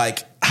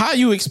 Like, how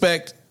you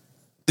expect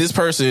this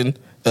person,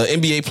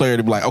 an NBA player,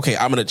 to be like, okay,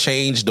 I'm gonna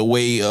change the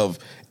way of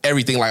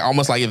everything, like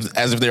almost like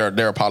as if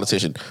they're a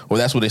politician, or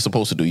that's what they're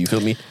supposed to do. You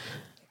feel me?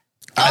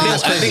 I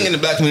think in the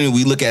black community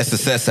we look at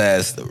success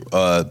as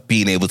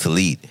being able to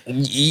lead.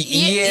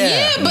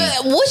 Yeah,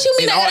 but what you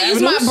mean I gotta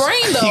use my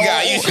brain though? You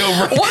gotta use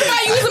your brain. What am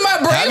I using my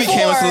brain for? I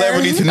became a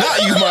celebrity to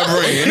not use my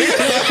brain.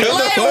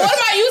 Like, what am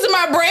I using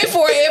my brain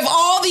for if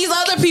all these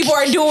other people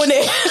are doing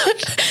it?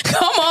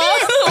 Come on,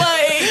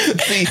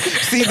 like see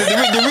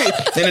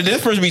the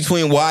difference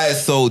between why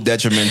it's so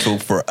detrimental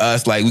for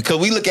us, like because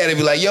we look at it and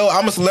be like, yo,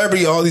 I'm a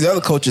celebrity. All these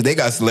other cultures, they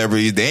got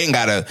celebrities. They ain't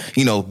gotta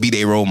be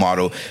their role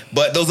model.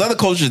 But those other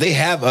cultures,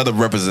 they have other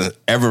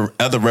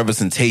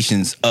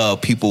representations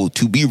of people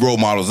to be role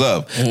models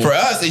of. For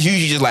us, it's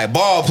usually just like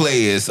ball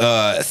players,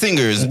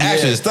 singers,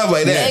 actors, stuff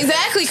like that.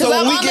 Exactly, because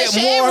I'm on the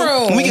shade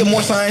room. When we get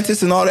more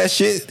scientists and all that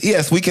shit,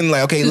 yes, we can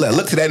like, okay,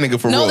 look to that nigga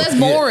for real. No, that's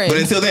boring. But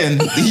until then,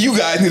 you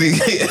guys need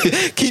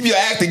to keep your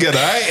act together,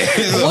 all right?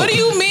 So, what do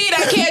you mean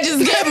I can't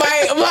just get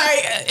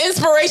my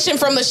inspiration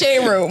from the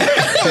shade room?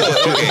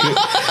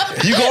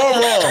 You going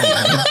wrong.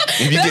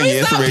 If you get your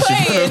inspiration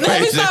from the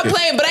Let me stop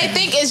playing. But I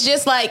think it's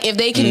just like if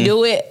they can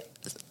do it,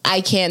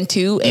 I can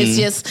too.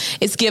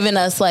 It's giving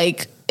us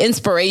like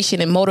inspiration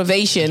and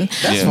motivation.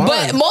 That's fine.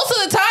 But most of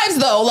the times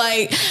though,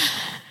 like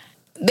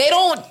they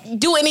don't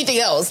do anything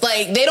else.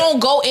 Like they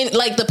don't go in,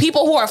 like the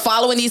people who are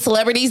following these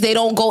celebrities, they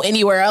don't go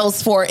anywhere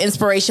else for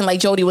inspiration, like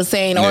Jody was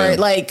saying, or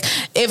like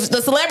if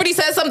the celebrity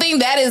says something,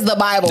 that is the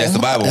Bible. That's the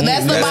Bible.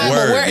 That's the Bible.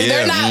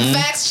 They're not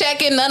facts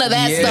checking, none of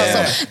that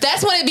stuff. So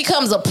that's when it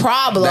becomes a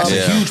problem. That's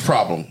a huge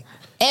problem.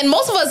 And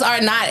most of us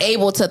are not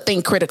able to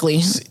think critically,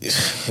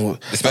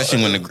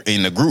 especially when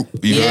in the group.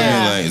 You know what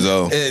I mean?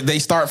 Like, so they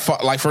start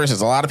like, for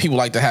instance, a lot of people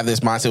like to have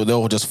this mindset where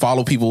they'll just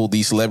follow people,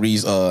 these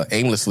celebrities,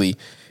 aimlessly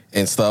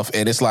and stuff.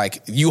 And it's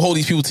like you hold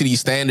these people to these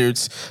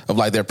standards of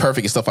like they're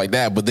perfect and stuff like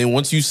that. But then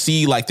once you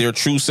see like their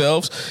true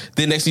selves,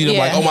 then next thing you're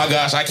like, oh my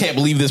gosh, I can't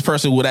believe this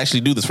person would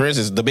actually do this. For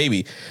instance,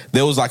 DaBaby,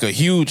 there was like a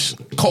huge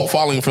cult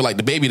following for like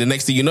DaBaby. The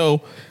next thing you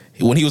know,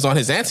 when he was on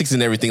his antics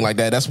and everything like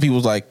that, that's when people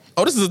was like,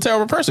 oh, this is a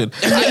terrible person.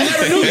 I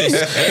never knew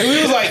this. And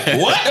we was like,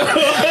 what?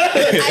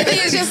 I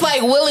think it's just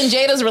like Will and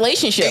Jada's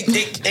relationship.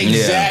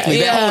 Exactly.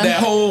 Yeah. That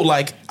whole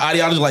like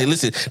ideology, like,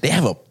 listen, they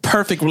have a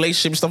perfect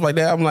relationship and stuff like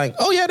that. I'm like,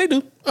 oh yeah, they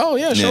do. Oh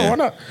yeah, sure, why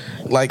not?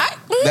 Like,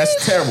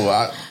 that's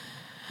terrible.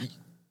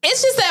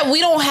 It's just that we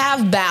don't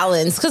have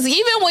balance. Because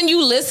even when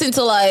you listen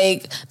to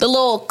like the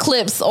little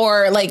clips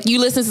or like you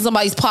listen to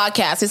somebody's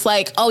podcast, it's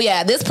like, oh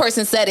yeah, this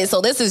person said it,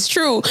 so this is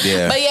true.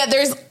 Yeah. But yeah,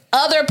 there's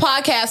other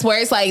podcasts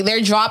where it's like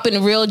they're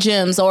dropping real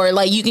gems, or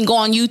like you can go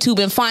on YouTube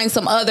and find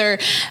some other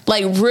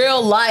like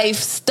real life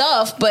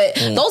stuff, but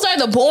those are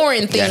the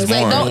boring things.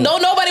 Boring. Like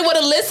don't nobody want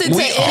to listen to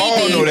anything. We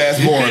all know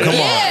that's boring. Come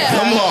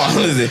on.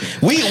 Listen,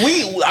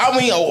 I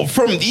mean,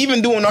 from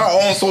even doing our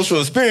own social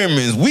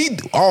experiments,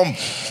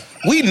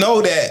 we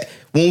know that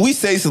when we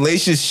say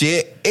salacious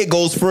shit, it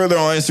goes further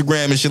on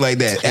Instagram and shit like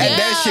that. And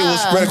that shit will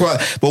spread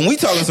across. But when we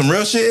talking some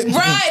real shit,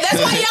 right? That's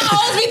why y'all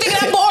always be thinking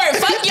I'm boring.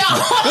 Fuck y'all.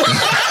 Fuck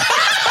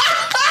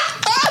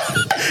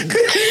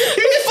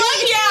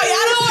y'all.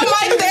 Y'all don't want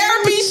my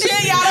therapy shit.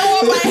 Y'all don't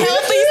want my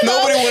healthy stuff.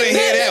 Nobody want to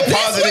hear that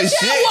positive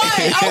shit.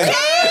 Okay,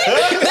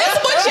 that's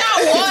what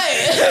y'all want.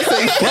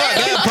 Fuck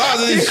that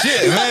positive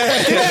shit, man.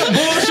 That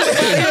bullshit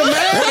out here,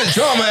 man. What a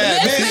drama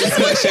ass bitch.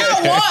 That's what y'all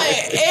want.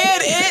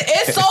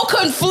 It's so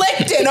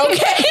conflicting,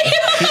 okay?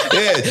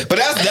 Yeah, but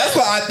that's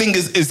why I think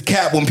it's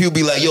cap when people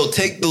be like, yo,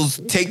 take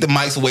the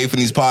mics away from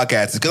these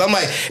podcasts. Because I'm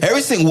like,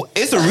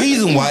 it's a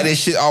reason why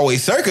this shit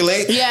always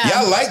circulate. Yeah.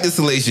 Y'all like the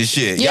salacious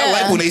shit. Yeah. Y'all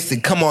like when they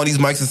come on these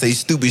mics and say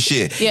stupid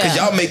shit. Because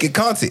Yeah. y'all making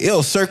content.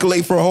 It'll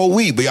circulate for a whole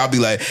week. But y'all be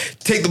like,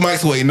 take the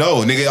mics away.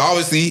 No, nigga,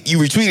 obviously you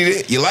retweeted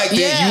it. You liked it.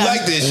 Yeah. You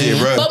like this shit,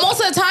 bro. But most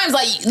of the times,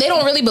 like, they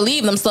don't really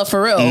believe them stuff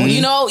for real.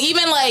 You know,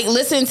 even like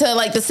listen to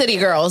like the City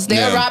Girls.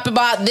 They'll rap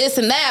about this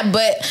and that,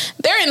 but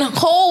they're in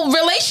whole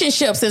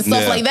relationships and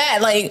stuff like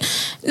that. Like,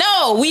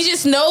 no, we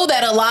just know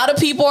that a lot of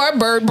people are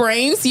bird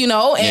brains, you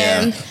know,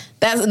 and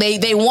that's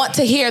they want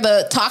to hear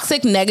the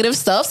toxic, negative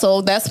stuff.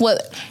 So that's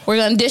what we're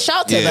gonna dish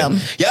out to them.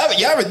 Y'all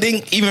ever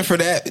think, even for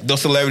that,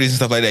 those celebrities and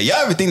stuff like that, y'all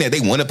ever think that they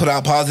want to put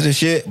out positive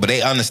shit, but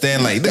they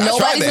understand like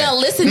nobody's gonna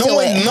listen to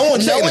it. No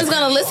one's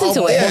gonna listen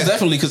to it. Most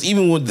definitely, because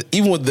even with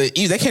the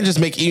they can't just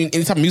make any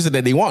type of music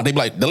that they want. They be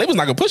like, the label's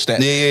not gonna push that.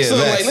 Yeah, so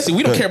like, listen,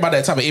 we don't care about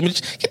that type of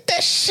image. Get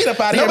that shit up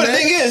out of here. But the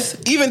thing is,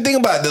 even think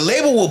about it, the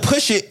label will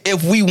push it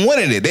if we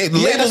wanted it. The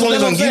label's only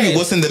gonna give you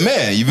what's in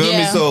demand. You feel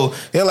me? So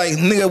they're like,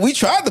 nigga, we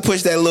tried to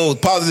push that little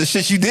positive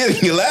shit you did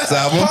in your last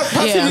album.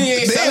 Positivity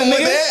ain't selling, with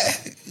nigga.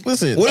 that.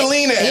 Listen, Where the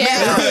lean at,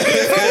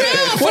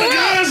 nigga? Where the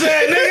guns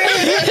at,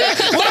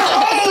 nigga? Where the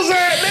hoes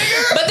at,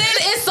 nigga? But then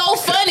it's so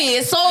funny.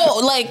 It's so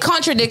like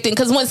contradicting,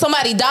 because when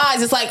somebody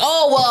dies, it's like,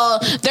 oh well,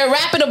 they're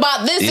rapping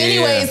about this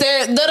anyways.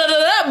 They're da da da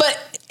da.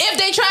 But if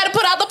they try to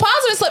put out the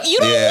positive stuff, you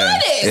don't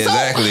want it.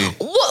 Exactly.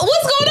 So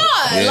what's going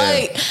on?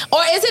 Like,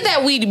 or is it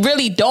that we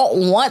really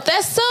don't want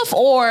that stuff,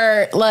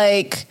 or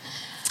like?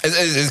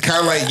 It's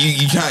kind of like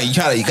you got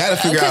to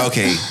figure out.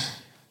 Okay,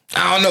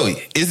 I don't know.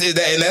 Is it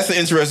that? And that's an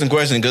interesting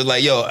question, because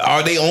like, yo,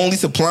 are they only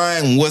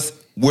supplying what's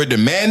we're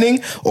demanding,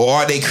 or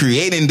are they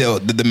creating the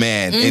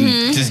demand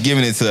and just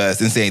giving it to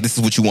us and saying this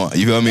is what you want?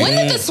 You feel what I mean? When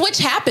did the switch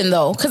happen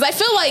though? Because I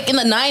feel like in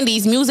the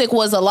 90s, music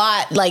was a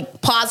lot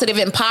like positive,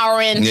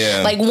 empowering.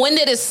 Yeah. Like, when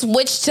did it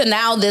switch to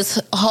now this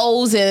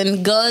hoes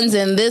and guns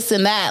and this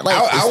and that? Like,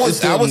 I would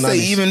say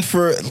even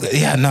for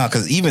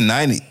because even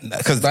 90s,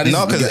 because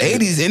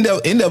 80s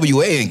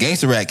NWA and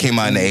gangster rap came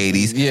out in the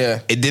 80s. Yeah,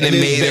 it didn't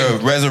made a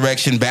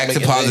resurrection back to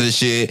positive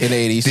shit in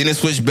the 80s. Then it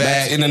switched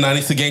back in the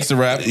 90s to gangster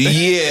rap.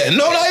 Yeah,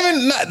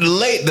 not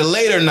the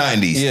later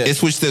 90s. Yeah. It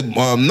switched to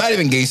not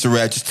even gangster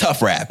rap, just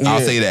tough rap. I'll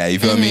say that. You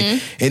feel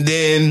me? And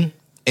then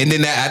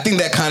that, I think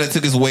that kind of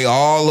took its way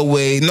all the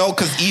way. No,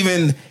 because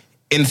even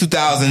in the 2000s,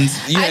 I think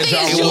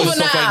it's Juvenile.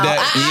 Stuff like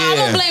that. I'm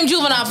gonna blame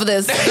Juvenile for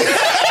this. Take over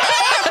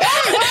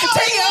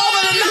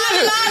the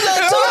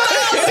 99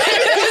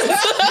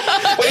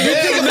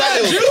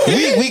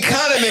 we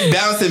kind of been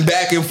bouncing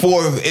back and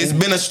forth. It's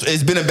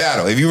been a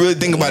battle. If you really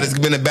think about it, it's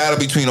been a battle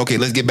between, okay,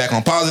 let's get back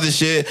on positive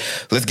shit,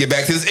 let's get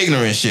back to this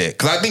ignorant shit.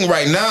 Because I think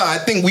right now,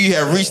 we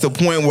have reached a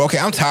point where, okay,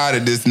 I'm tired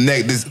of this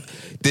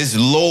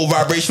low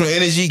vibrational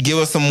energy. Give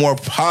us some more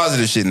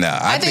positive shit now.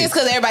 I think it's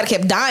because everybody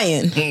kept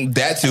dying.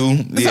 That too.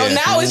 Yeah. So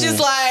now it's just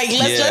like,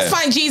 let's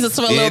find Jesus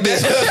for a little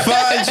bit. Let's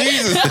find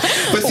Jesus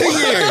for 10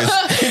 years.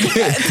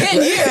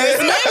 10 years.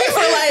 Maybe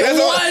for like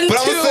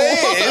but 2.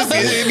 I'm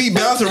saying, it be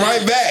bouncing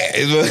right back.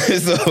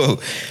 So,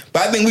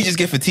 but I think we just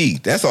get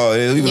fatigued. That's all.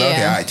 We be like,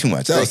 okay, all right, too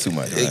much. That was too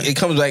much. It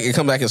comes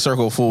back in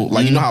circle full.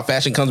 Like, you know how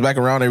fashion comes back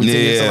around every 10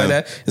 years, something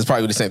like that? It's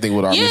probably the same thing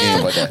with our music,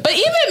 stuff like that. But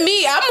even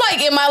me, I'm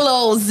like in my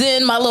little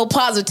zen, my little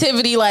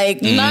positivity,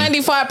 like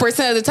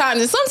 95% of the time.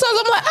 And sometimes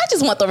I'm like, I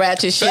just want the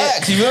ratchet shit.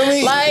 Facts, you feel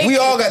me? Like, we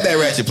all got that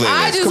ratchet playlist.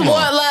 I just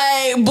want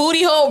like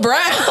booty hole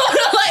brown.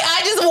 Like,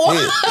 I just want.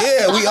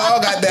 Yeah, we all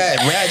got that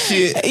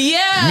ratchet.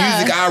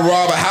 Music I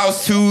rob a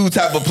house to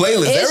type of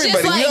playlist. It's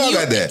everybody, like, we all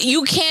got that.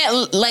 You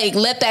can't like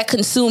let that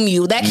consume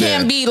you. That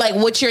can't be like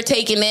what you're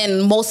taking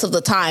in most of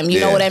the time. You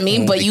know what I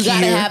mean? But you got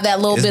to have that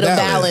little bit of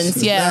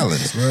balance.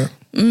 Balance, bro.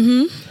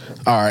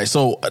 All right,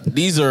 so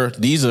these are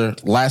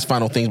last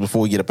final things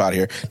before we get up out of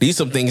here. These are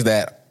some things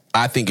that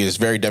I think is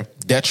very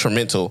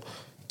detrimental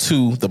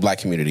to the black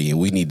community, and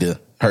we need to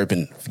hurry up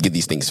and get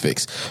these things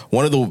fixed.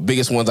 One of the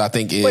biggest ones I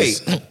think is...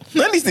 Wait,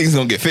 none of these things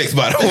gonna get fixed,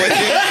 by the way.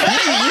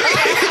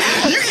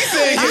 You keep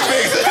saying get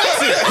fixed.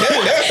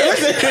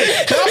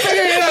 I'll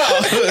figure it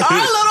out. Our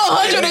little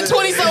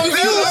 120-something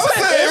views.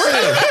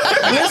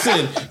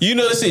 Listen, you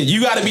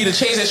got to be the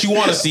change that you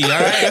want to see. All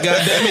right, God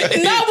damn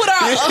it. Not with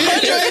our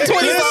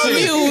 120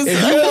 views.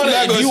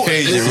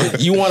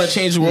 If you want to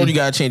change the world, you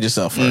got to change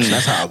yourself first.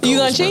 That's how it goes. You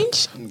gonna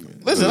change?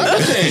 Listen, I'm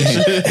gonna change.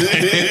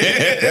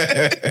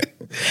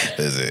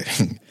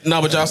 No,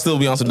 but y'all still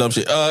be on some dumb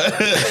shit.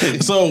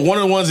 So one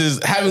of the ones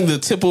is having the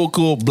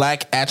typical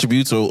black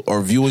attributes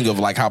or viewing of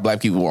like how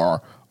black people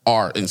are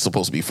and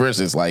supposed to be. For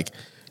instance, like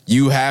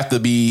you have to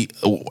be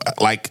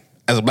like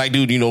as a black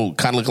dude,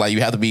 kind of look like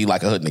you have to be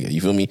like a hood nigga. You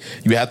feel me?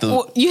 You have to.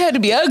 Well, you had to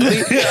be ugly.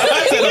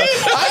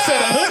 I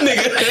said a hood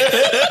nigga.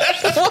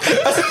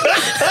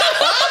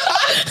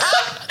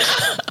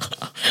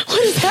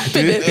 What is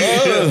happening?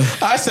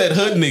 I said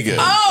hood nigga.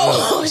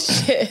 Oh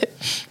shit.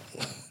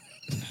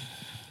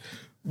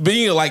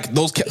 Being like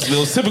those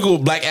typical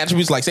black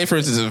attributes, like say for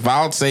instance, if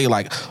I would say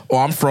like, "Oh,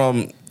 I'm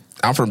from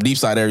deep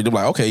side area," they're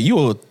like, "Okay,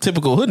 you a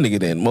typical hood nigga."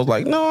 Then most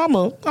like,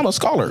 "No, I'm a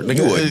scholar."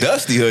 Nigga. You a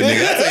dusty hood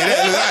nigga.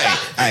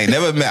 I ain't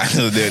never met.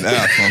 Okay,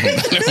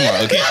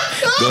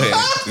 go ahead.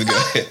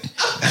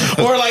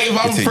 Or like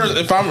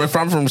if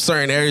I'm from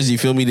certain areas, you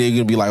feel me? They're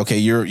gonna be like, "Okay,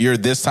 you're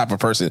this type of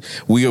person."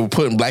 We are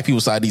putting black people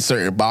inside these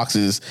certain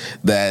boxes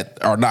that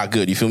are not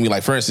good. You feel me?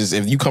 Like for instance,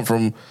 if you come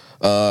from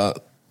a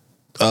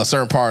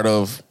certain part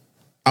of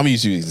I'm gonna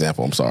use you as an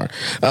example. I'm sorry.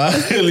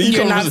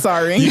 You're not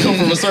sorry. You come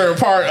from a certain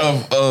part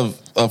of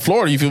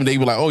Florida. You feel me? They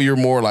be like, "Oh, you're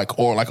more like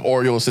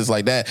Oreo and shit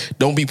like that."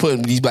 Don't be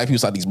putting these black people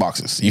inside these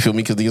boxes. You feel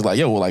me? Because these like,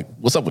 yo, well, like,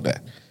 what's up with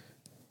that?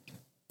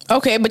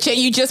 Okay, but yeah,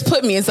 you just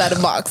put me inside a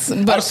box.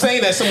 But I'm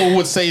saying that someone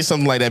would say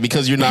something like that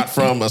because you're not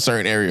from a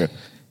certain area.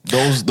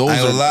 Those are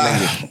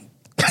negative.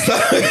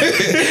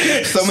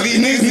 Some of these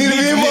niggas need to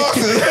be in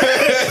boxes.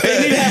 They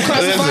need to have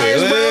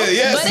classifiers, bro.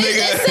 Yes, but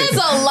it says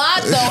a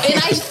lot though,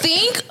 and I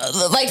think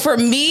like for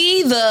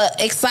me, the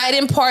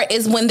exciting part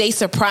is when they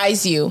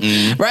surprise you,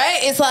 right?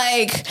 It's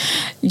like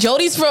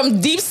Jody's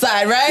from deep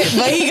side, right?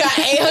 But he got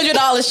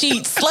 $800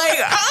 sheets. Like,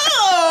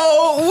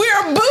 oh,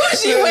 we're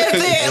bougie with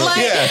it.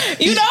 Like,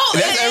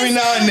 that's every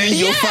now and then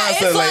you'll find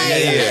something like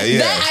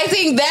that. I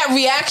think that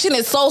reaction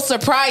is so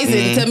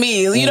surprising to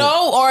me,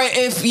 or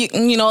if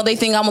they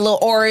think I'm a little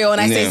Oreo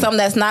and I say something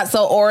that's not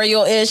so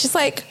Oreo-ish, it's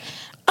like,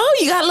 oh,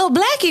 you got a little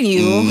black in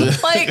you.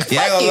 Like,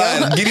 yeah, I ain't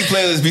gonna lie. Giddy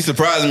playlists be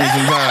surprising me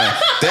sometimes.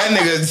 That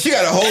nigga, she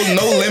got a whole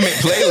no limit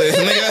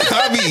playlist. Nigga,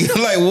 I be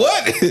like,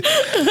 what?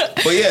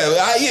 But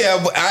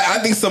I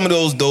think some of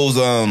those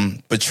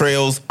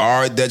betrayals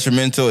are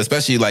detrimental,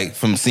 especially like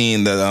from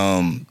seeing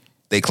the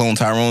they clone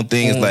Tyrone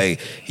thing. It's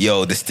like,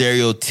 yo, the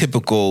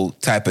stereotypical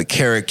type of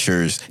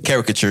caricatures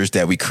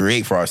that we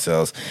create for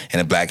ourselves in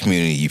the black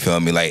community. You feel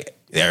me? Like,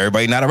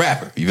 everybody not a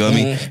rapper, you feel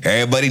me?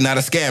 Everybody not a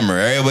scammer,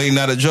 everybody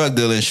not a drug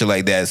dealer and shit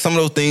like that. Some of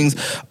those things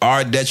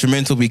are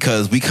detrimental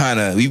because we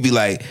be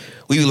like,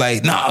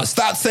 nah,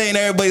 stop saying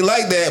everybody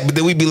like that. But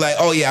then we be like,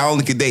 oh yeah, I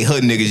only can date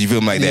hood niggas, you feel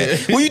me, like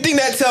that. Well, you think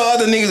that tell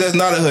other niggas that's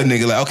not a hood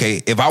nigga, like,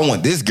 okay, if I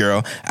want this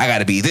girl, I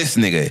gotta be this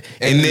nigga.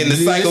 And then the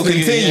cycle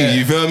continues,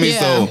 you feel me? Yeah.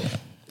 So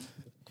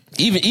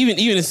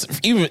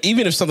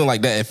even if something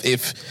like that,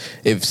 if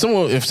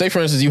say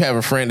for instance you have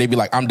a friend, they be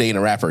like, I'm dating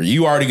a rapper,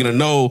 you already gonna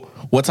know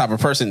what type of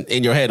person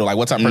in your head, or like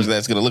what type of person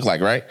that's gonna look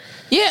like, right?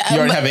 Yeah, you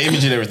already have an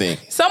image and everything.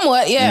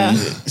 Somewhat, yeah.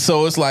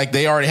 So it's like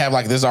they already have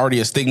like there's already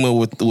a stigma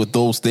with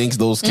those things,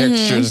 those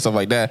caricatures and stuff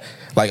like that.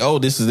 Like, oh,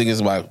 this thing is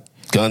about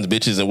guns,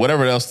 bitches, and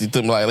whatever else.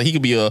 Like he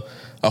could be a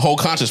whole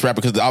conscious rapper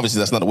because obviously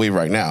that's not the wave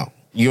right now.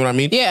 You know what I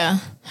mean? Yeah.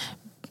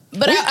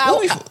 But I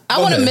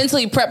want to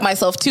mentally prep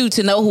myself too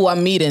to know who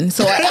I'm meeting.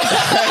 So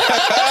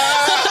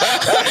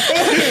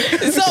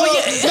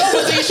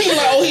she was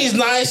like, oh, he's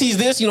nice, he's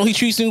this, he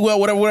treats me well,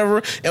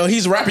 whatever. And when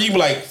he's a rapper, you be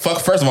like,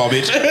 fuck, first of all,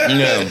 bitch.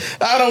 Yeah.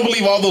 I don't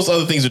believe all those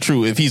other things are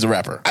true if he's a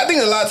rapper. I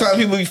think a lot of times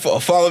people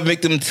fall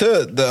victim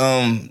to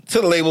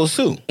the labels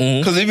too.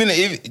 Because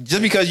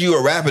just because you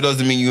a rapper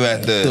doesn't mean you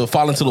have to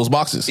fall into those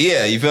boxes.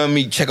 Yeah, you feel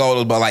me? Check all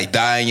those about like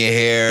dyeing your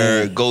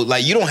hair, go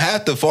like you don't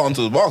have to fall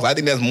into those boxes. I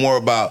think that's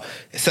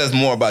it says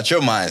more about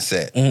your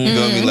mindset. You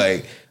feel me?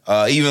 Like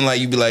even like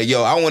you be like,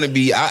 yo, I want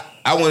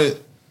to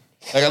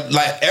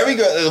like every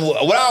girl.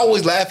 What I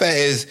always laugh at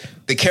is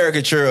the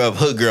caricature of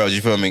hood girls.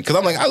 You feel me? Because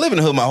I'm like, I live in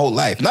the hood my whole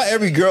life. Not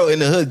every girl in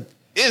the hood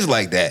is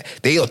like that.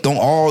 They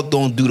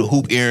don't do the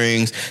hoop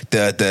earrings,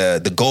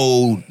 the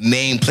gold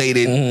name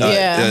plated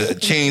the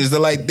chains.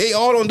 They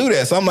all don't do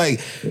that. So I'm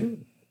like,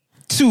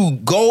 to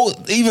go,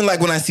 even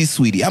like when I see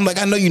Sweetie, I'm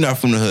like, I know you're not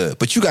from the hood,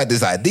 but you got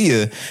this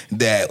idea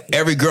that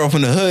every girl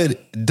from the hood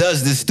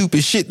does this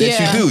stupid shit that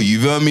you do.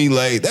 You feel me?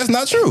 Like, that's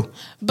not true.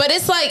 But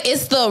it's like,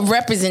 it's the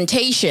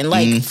representation.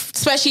 Like,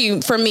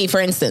 especially for me,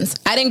 for instance,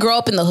 I didn't grow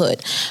up in the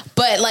hood,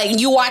 but like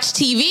you watch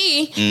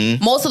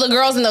TV, most of the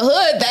girls in the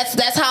hood,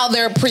 that's how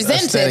they're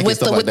presented with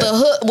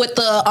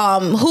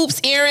the hoops,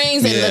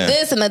 earrings, and the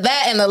this and the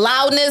that and the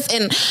loudness,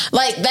 and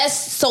like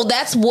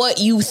that's what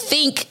you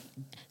think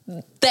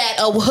that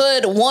a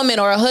hood woman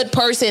or a hood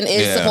person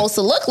is supposed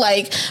to look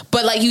like.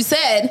 But like you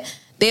said,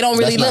 they don't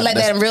really look like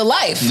that in real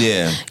life.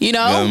 Yeah.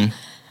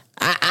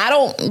 I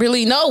don't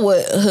really know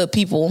what hood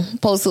people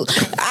supposed to.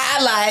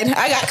 I lied.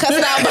 I got cussed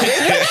out by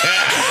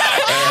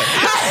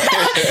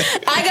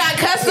I got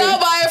cussed out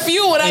by a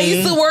few when I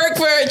used to work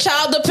for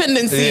child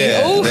dependency.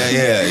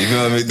 Yeah, you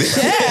feel me?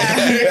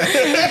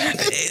 Yeah.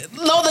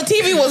 No, the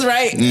TV was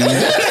right.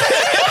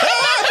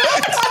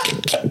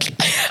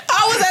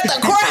 I was at the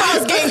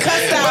courthouse getting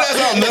cussed out. That's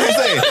what I'm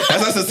saying. That's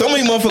what I said. So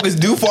many motherfuckers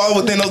do fall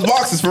within those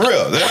boxes for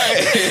real. They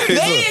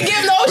didn't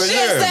give no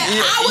shit that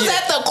I was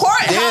at the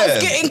courthouse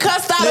getting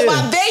cussed out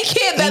about their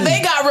kid that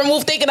they got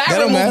removed thinking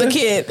I removed the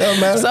kid. That don't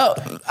matter. So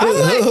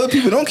hood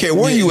people don't care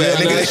where you at,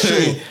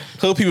 nigga.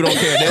 Hood people don't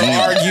care. They'll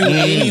argue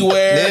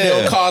anywhere.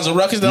 They'll cause a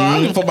ruckus. They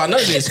don't give a fuck about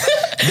none of this.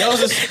 There was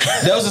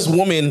this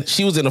woman.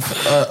 She was in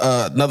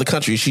another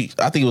country.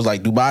 I think it was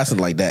like Dubai,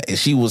 something like that, and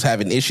she was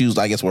having issues,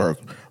 I guess, with her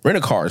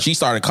rental car. She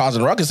started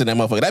causing ruckus in that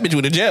motherfucker. That bitch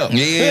went to jail.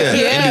 Yeah.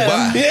 In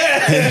Dubai.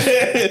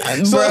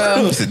 Yeah.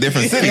 Bro, it's a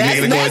different city.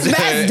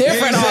 That's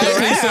different all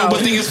around. So, but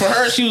the thing is, for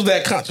her, she was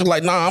that conscious.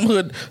 Like, nah, I'm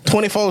hood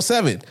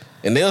 24/7.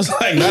 And they was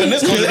like, not in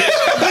this country. And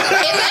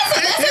that's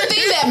the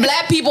thing that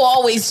black people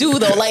always do,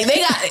 though. Like, they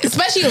got,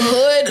 especially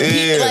hood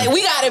people, like,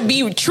 we got to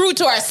be true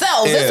to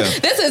ourselves.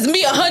 This is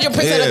me 100% of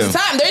the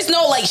time. There's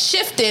no, like,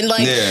 shifting,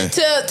 like,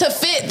 to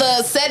fit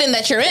the setting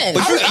that you're in.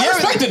 But I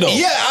respect it, though.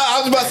 Yeah, I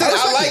was about to say,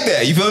 I like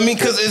that. You feel me?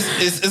 Because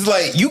it's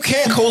like, you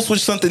can't code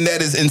switch something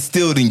that is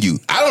instilled in you.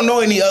 I don't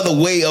know any other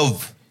way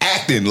of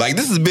acting. Like,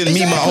 this has been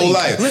me my whole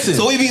life. Listen.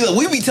 So we be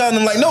telling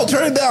them, like, no,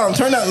 turn it down,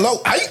 turn that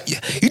low.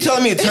 You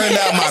telling me to turn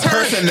down my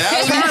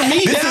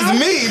personality? This is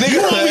me. Nigga.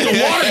 You want me to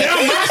water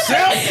down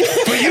myself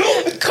for you?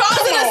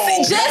 Causing a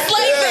scene just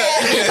like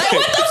that. Like,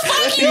 what the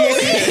fuck you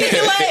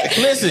mean? Like,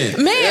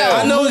 listen, man,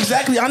 I know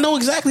exactly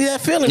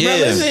that feeling, bro.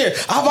 Listen here,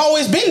 I've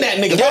always been that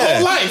nigga my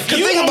whole life. Cause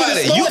think about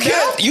it.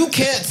 You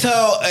can't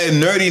tell a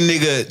nerdy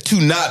nigga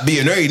to not be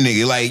a nerdy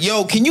nigga. Like,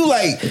 yo, can you,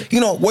 like,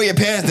 wear your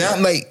pants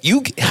down? Like,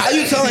 how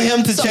you telling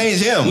him to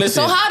change him?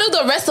 Listen. So how do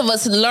the rest of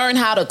us learn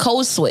how to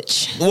code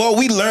switch? Well,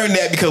 we learned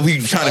that because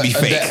we trying to be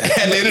fake.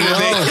 At the end of the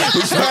day,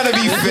 we're trying to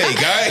be fake.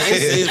 All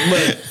right.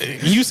 But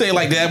you say it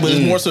like that, but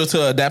it's more so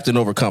to adapt and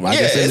overcome. I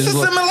guess it's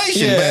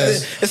assimilation.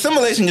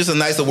 Assimilation is just a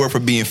nicer word for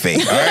being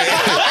fake. All right.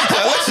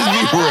 Let's just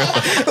be real.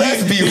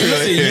 Let's be real.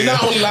 Listen, you're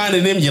not only lying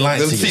to them, you're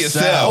lying to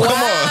yourself.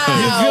 Wow. Come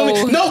on. You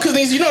feel me? No, because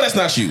that's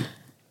not you.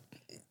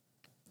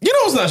 You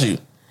know it's not you.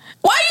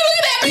 Why are you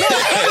looking at me?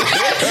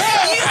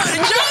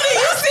 Jody,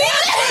 you see it?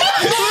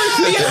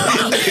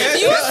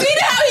 You see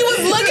how he was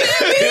looking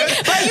at me?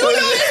 Like, you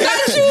know it's not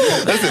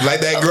you. Listen,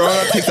 like that girl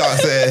on TikTok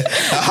said,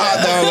 a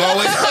hot dog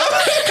always.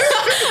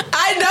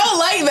 I don't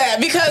like that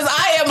because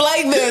I am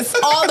like this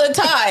all the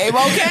time,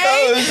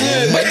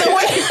 okay? But the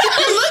way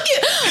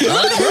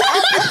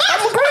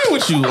I'm agreeing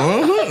with you.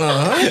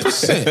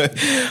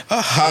 100%.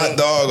 A hot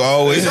dog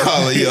always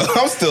holler. Yo,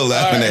 I'm still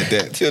laughing at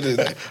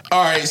that.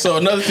 All right, so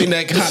another thing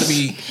that kind of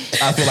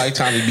I feel like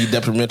trying to be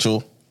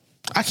detrimental.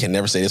 I can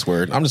never say this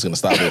word. I'm just gonna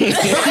stop it. I'm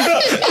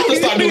gonna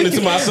stop doing it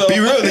to myself. Be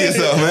real to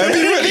yourself, man. Be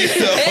real to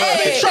yourself.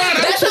 Hey,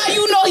 that's how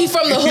you know he's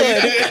from the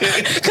hood.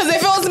 Because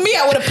if it was me,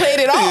 I would have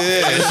played it off.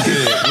 Yeah.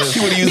 She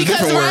would have used a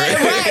different word.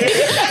 Right.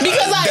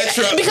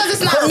 Because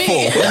it's not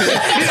me.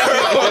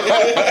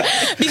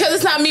 Because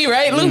it's not me,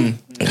 right, Lou?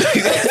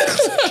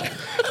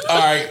 All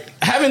right.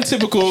 Having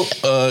typical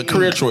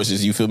career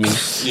choices, you feel me?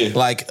 Yeah.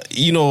 Like,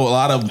 a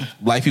lot of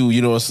black people,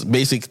 it's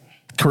basic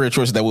career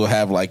choices that we'll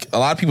have. Like, a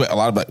lot of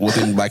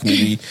within the black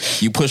community,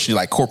 you push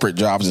like corporate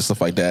jobs and stuff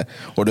like that,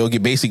 or they'll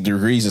get basic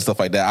degrees and stuff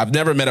like that. I've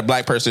never met a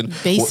black person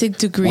basic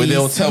degrees where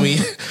they'll tell me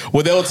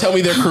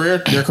their career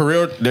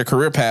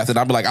path, and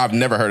I'll be like, I've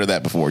never heard of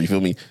that before. You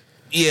feel me?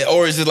 Yeah,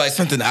 or is it like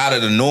something out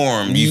of the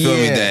norm? You feel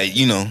me?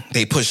 That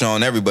they push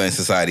on everybody in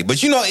society.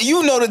 But you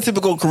know the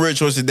typical career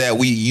choices that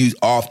we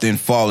often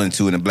fall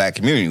into in the black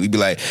community. We be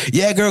like,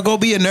 yeah, girl, go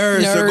be a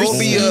nurse. Or go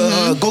be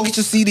go get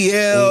your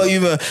CDL.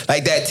 Even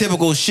like that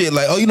typical shit.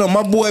 Like,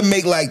 my boy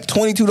make like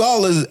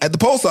 $22 at the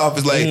post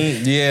office. Like,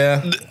 I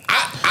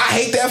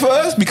hate that for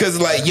us because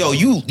like, yo,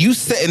 you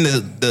setting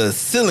the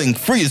ceiling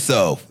for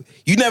yourself.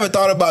 You never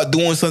thought about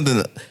doing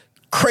something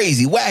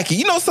crazy,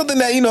 wacky. Something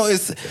that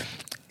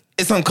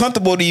it's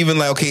uncomfortable to even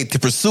like, okay, to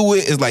pursue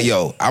it. It's like,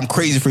 yo, I'm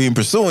crazy for even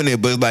pursuing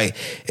it, but it's like,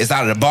 it's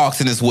out of the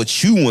box and it's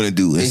what you want to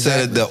do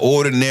instead of the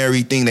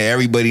ordinary thing that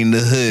everybody in the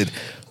hood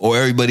or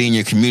everybody in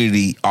your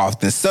community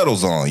often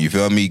settles on. You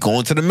feel me?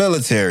 Going to the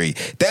military,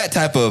 that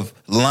type of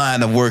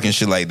line of work and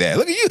shit like that.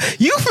 Look at you.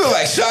 You feel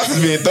like shots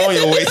is being thrown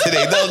your way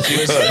today, don't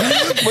you?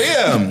 But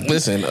yeah.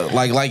 Listen,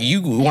 like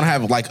you want to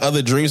have like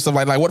other dreams, stuff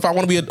like what if I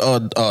want to be a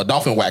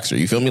dolphin waxer?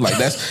 You feel me? Like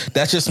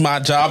that's just my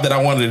job that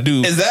I wanted to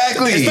do.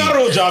 Exactly. It's not a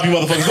real job, you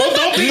motherfuckers.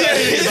 Don't think that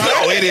it is.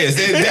 No, it is.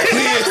 It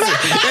definitely is.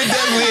 It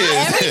definitely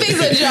is. Everything's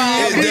a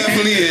job. It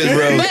definitely is,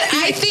 bro. But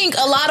I think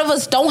a lot of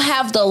us don't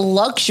have the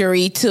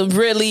luxury to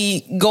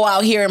really go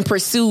out here and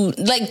pursue,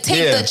 like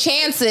take the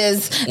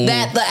chances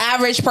that the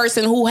average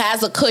person who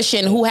has a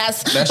cushion, who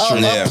has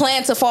a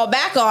plan to fall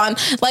back on,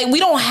 like we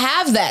don't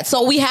have that.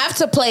 So we have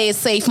to play it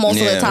safe most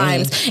of the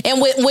times.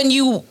 And when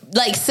you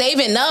like save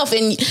enough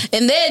and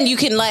then you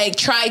can like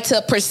try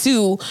to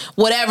pursue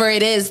whatever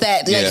it is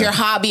that like your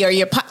hobby or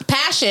your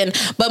passion.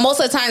 But most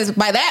of the times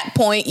by that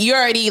point, you're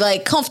already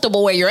like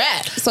comfortable where you're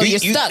at. So you're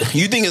stuck.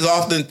 You think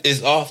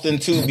it's often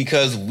too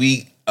because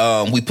we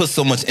put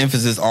so much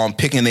emphasis on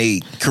picking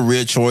a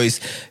career choice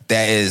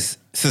that is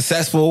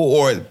successful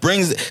or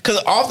brings, because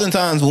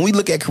oftentimes when we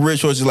look at career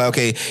choices, like,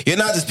 okay, you're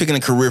not just picking a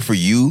career for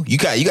you. You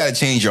got to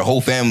change your whole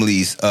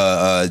family's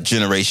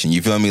generation.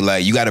 You feel me?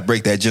 Like you got to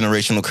break that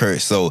generational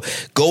curse. So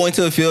go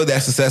into a field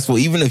that's successful,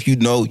 even if you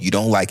know you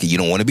don't like it. You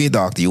don't want to be a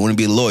doctor. You want to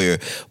be a lawyer,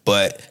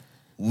 but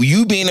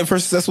you being a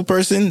successful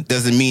person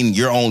doesn't mean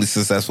you're only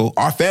successful.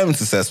 Our family's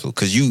successful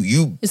because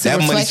you that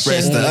money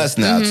spreads to us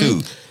now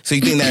too. So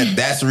you think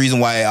that's the reason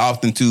why it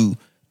often too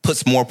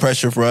puts more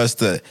pressure for us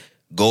to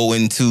go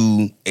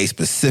into a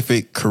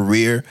specific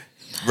career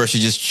versus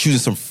just choosing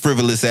some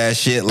frivolous ass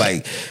shit.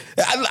 Like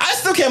I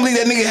still can't believe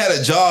that nigga had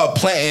a job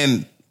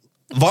planting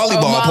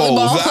volleyball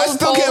poles. I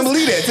still can't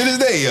believe that to this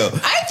day, yo. I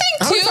think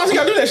how many times you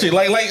gotta do that shit?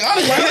 Like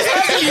honestly,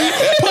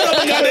 put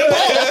up a goddamn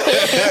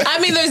pole. I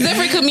mean, there's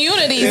different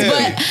communities,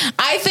 but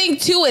I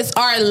think too it's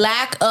our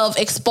lack of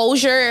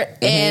exposure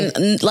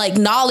and like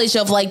knowledge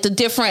of like the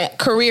different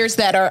careers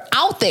that are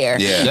out there.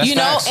 Yeah, you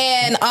know,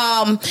 and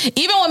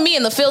even with me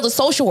in the field of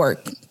social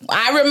work,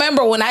 I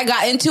remember when I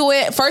got into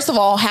it, first of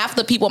all, half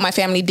the people in my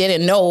family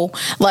didn't know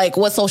like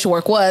what social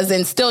work was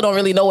and still don't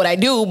really know what I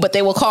do, but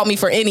they will call me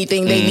for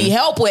anything they need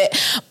help with.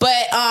 But,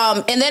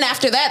 and then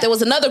after that, there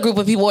was another group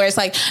of people where it's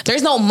like,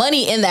 there's no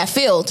money in that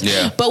field,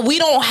 but we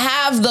don't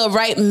have the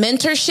right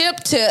mentorship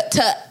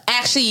to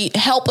actually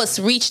help us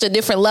reach the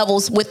different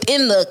levels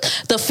within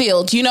the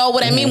field. You know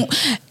what I mean?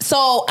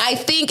 So I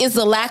think it's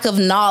the lack of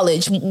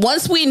knowledge.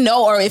 Once we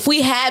know, or if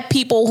we had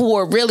people who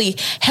were really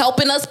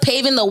helping us,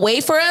 paving the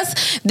way for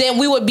us, then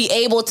we would be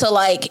able to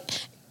like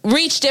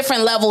reach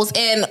different levels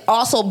and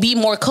also be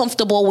more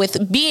comfortable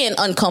with being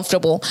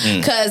uncomfortable.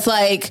 Cause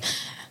like,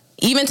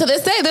 even to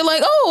this day, they're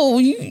like, "Oh,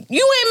 you ain't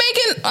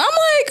making." I'm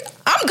like,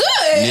 "I'm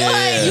good,"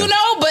 like, you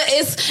know. But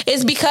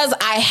it's because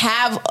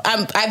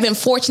I've been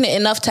fortunate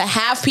enough to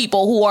have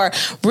people who are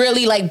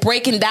really like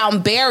breaking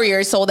down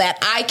barriers so that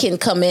I can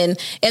come in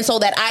and so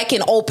that I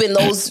can open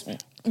those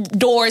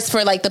doors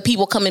for like the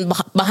people coming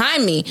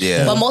behind me.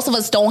 But most of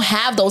us don't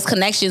have those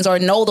connections or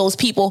know those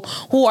people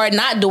who are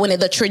not doing it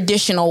the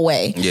traditional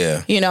way.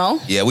 You know.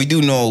 Yeah, we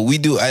do know. We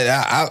do.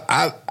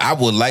 I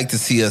would like to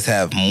see us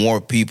have more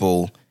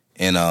people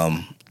in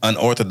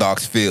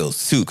unorthodox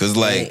fields too, because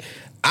like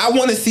I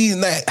want to see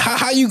that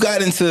how you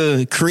got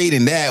into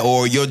creating that,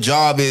 or your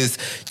job is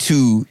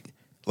to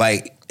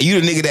like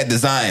you the nigga that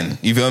design.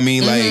 You feel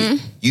me?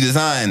 Like you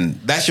design.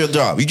 That's your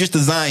job. You just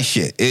design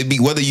shit. It'd be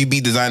whether you be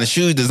designing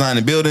shoes,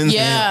 designing buildings.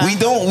 We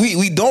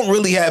don't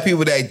really have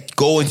people that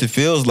go into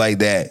fields like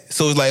that.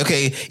 So it's like,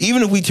 okay,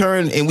 even if we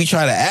turn and we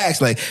try to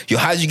ask like, yo,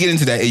 how did you get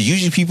into that? It's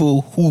usually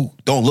people who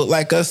don't look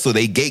like us, so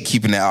they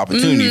gatekeeping that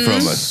opportunity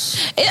from us.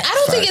 I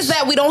don't think it's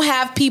that we don't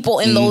have people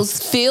in those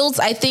fields.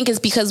 I think it's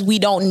because we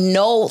don't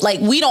know, like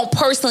we don't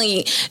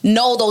personally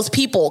know those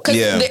people, because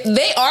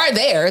they are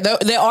there.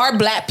 There are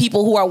black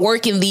people who are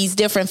working these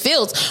different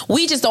fields.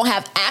 We just don't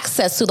have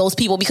access to those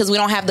people because we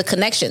don't have the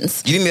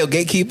connections. You think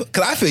they'll gatekeep?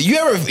 Because I feel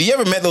you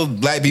ever met those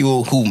black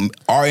people who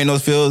are in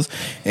those fields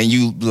and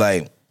you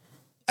like,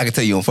 I can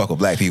tell you don't fuck with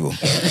black people.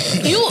 Some of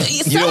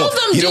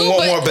them you don't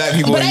want more black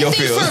people in your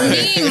field. For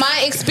me,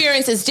 my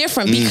experience is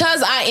different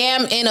because I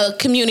am in a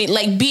community,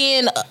 like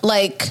being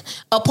like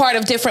a part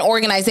of different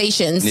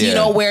organizations, you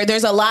know, where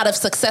there's a lot of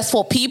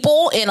successful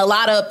people and a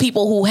lot of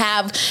people who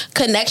have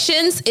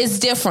connections is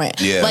different.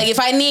 Like if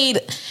I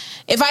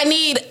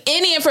need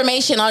any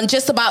information on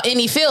just about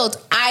any field,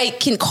 I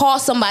can call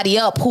somebody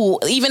up who,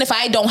 even if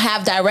I don't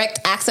have direct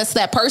access to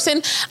that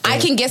person, I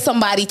can get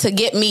somebody to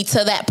get me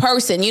to that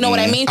person. You know what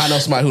I mean? I know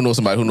somebody who knows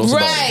somebody who knows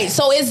somebody. Right.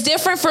 So it's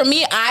different for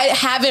me. I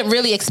haven't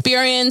really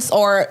experienced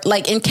or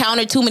like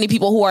encountered too many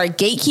people who are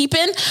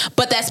gatekeeping,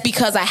 but that's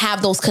because I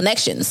have those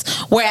connections.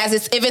 Whereas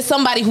if it's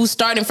somebody who's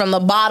starting from the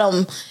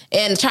bottom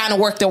and trying to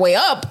work their way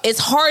up, it's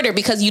harder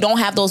because you don't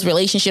have those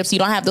relationships, you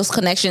don't have those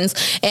connections,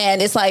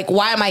 and it's like,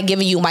 why am I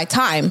giving you my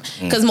time?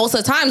 Because most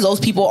of the times those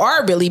people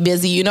are really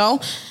busy, you know.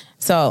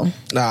 So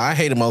I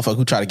hate a motherfucker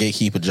who try to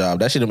gatekeep a job.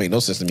 That shit don't make no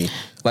sense to me.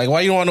 Like,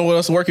 why you don't want to know what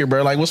else to work here,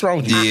 bro? Like, what's wrong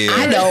with you?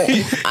 I don't.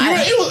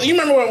 You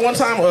remember one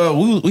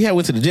time we had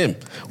went to the gym.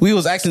 We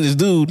was asking this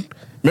dude.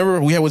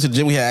 Remember, we had went to the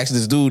gym. We had asked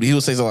this dude. He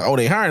would say something like, "Oh,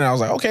 they hiring." And I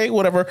was like, "Okay,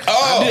 whatever."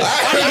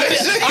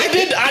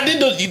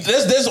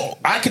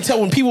 I could tell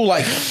when people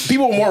are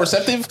more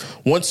receptive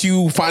once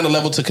you find a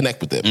level to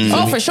connect with them.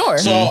 Oh, for sure.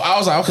 So I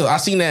was like, okay, I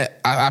seen that.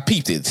 I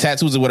peeped it,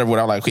 tattoos or whatever.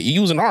 I was like, okay, you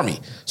was in the army.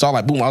 So I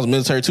was like, boom, I was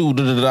military too. And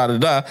then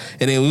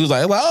we was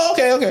like, oh,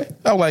 okay.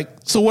 I was like,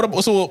 so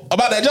what? So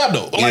about that job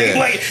though? He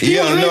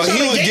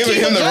was giving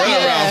him the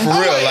runaround for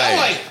real.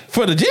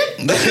 For the gym?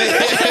 You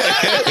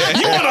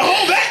want to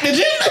hold back the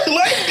gym?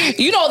 Like,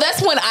 you know, that's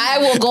when I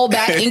will go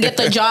back and get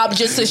the job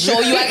just to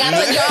show you I got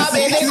the job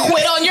and then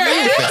quit on your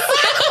ass.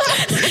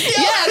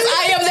 Yes,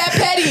 I am that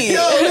petty.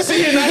 Yo, listen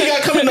here, now you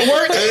got to come into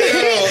work.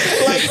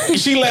 Like,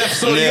 she left,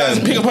 so you got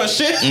to pick up her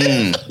shit.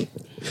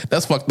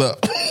 That's fucked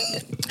up.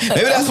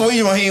 Maybe that's the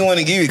reason why he didn't want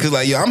to give you, because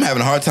like, yo, I'm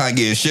having a hard time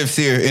getting shifts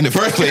here in the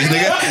first place,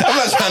 nigga. I'm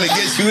not trying to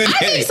get you in there.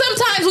 I think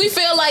sometimes we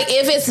feel like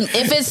if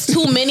it's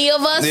too many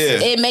of us,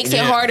 it makes it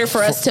harder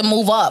for us to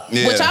move up.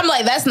 Which I'm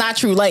like, that's not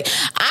true. Like,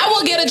 I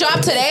will get a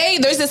job today.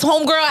 There's this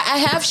homegirl I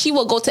have. She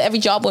will go to every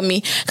job with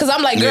me because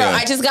I'm like, girl,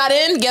 I just got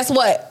in. Guess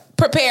what?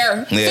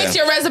 Prepare, fix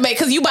your resume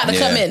because you about to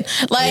come in.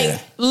 Like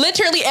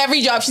literally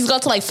every job. She's gone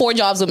to like 4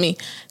 jobs with me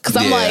because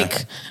I'm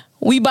like,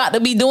 we about to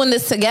be doing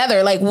this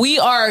together. Like, we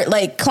are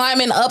like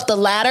climbing up the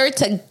ladder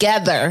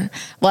together.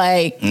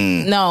 Like,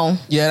 no.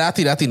 Yeah, I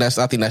think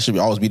that should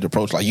always be the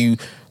approach. Like,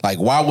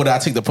 why would I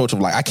take the approach of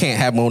like, I can't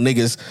have more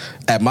niggas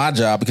at my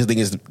job because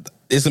niggas,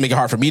 it's gonna make it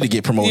hard for me to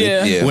get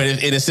promoted. When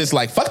in a sense,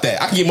 like, fuck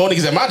that. I can get more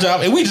niggas at my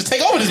job and we just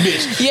take over this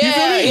bitch. You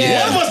feel me?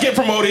 One of us get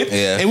promoted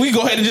and we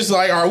go ahead and just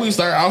like, all right,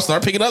 I'll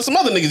start picking up some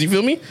other niggas. You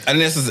feel me?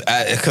 And this is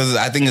because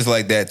I think it's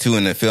like that too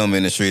in the film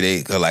industry.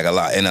 They like a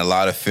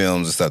lot of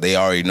films and stuff. They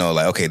already know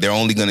like, okay, they're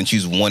only gonna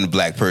choose one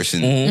black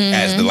person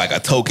as like a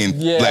token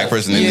black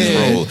person in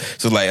this role.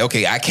 So like,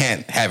 okay, I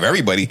can't have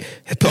everybody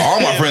put all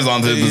my friends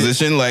onto the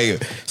position.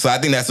 Like, so I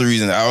think that's the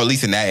reason, or at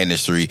least in that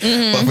industry.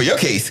 But for your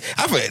case,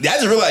 I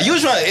just realized you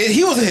was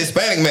trying. He was a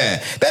Hispanic man.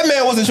 That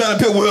man wasn't trying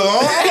to put Will on.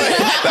 I'm like,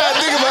 I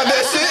think about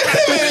that shit.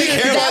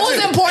 That was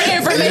important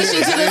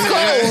information to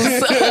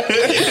disclose.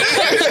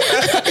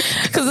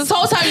 Because this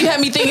whole time you had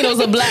me thinking it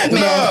was a black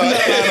man.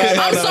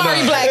 No, I'm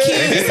sorry, black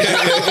kids.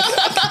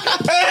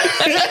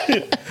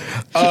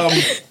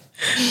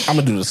 I'm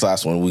gonna do this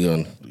last one. We're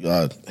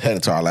gonna head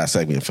into our last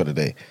segment for the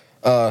day.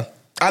 I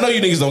know you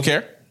niggas don't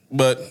care,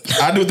 but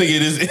I do think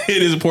it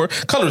is important.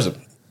 Colorism.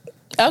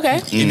 Okay.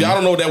 If y'all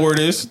don't know what that word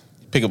is,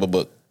 pick up a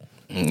book.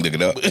 Look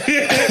it up.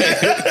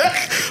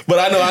 But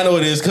I know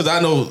it is, because I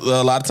know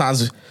a lot of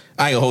times,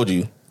 I ain't gonna hold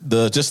you,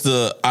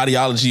 the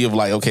ideology of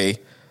like, okay,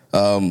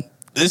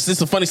 it's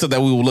the funny stuff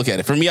that we will look at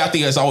it. For me, I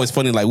think it's always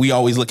funny, like we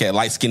always look at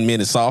light skinned men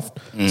as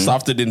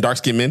softer than dark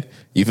skinned men.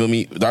 You feel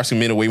me? Dark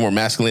skinned men are way more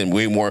masculine,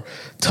 way more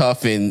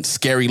tough and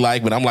scary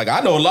like. But I'm like,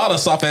 I know a lot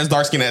of soft ass,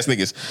 dark skinned ass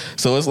niggas.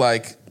 So it's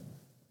like,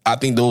 I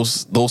think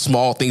those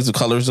small things of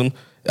colorism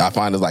I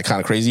find is like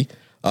kind of crazy.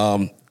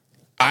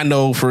 I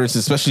know, for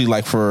instance, especially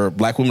like for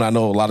black women, I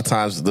know a lot of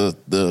times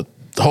the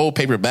whole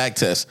paper bag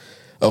test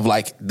of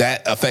like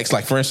that affects,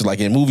 like, for instance, like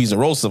in movies and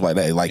roles, stuff like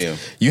that. Like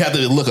you have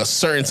to look a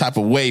certain type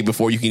of way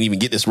before you can even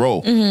get this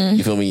role.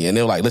 You feel me? And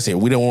they're like, listen,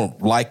 we don't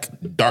like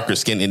darker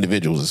skinned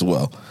individuals as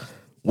well.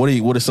 What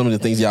are some of the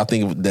things y'all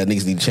think that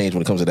niggas need to change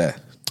when it comes to that?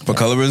 For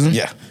colorism?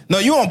 Yeah. No,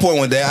 you're on point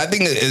with that. I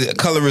think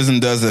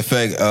colorism does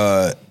affects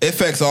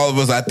all of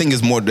us. I think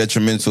it's more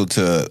detrimental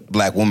to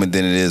black women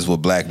than it is with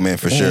black men,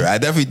 for sure. I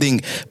definitely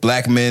think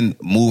black men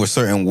move a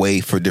certain way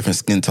for different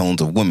skin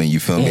tones of women. You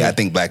feel me? I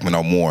think black men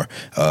are more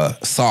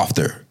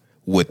softer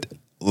with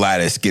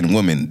lighter skinned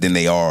women than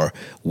they are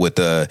with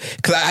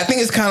because I think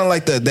it's kind of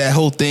like that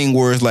whole thing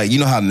where it's like, you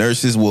know how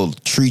nurses will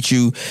treat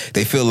you,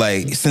 they feel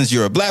like since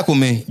you're a black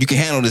woman you can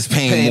handle this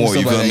pain more,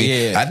 you feel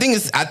me? I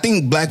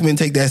think black men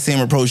take that same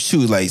approach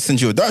too, like since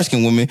you're a dark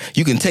skinned woman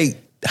you can take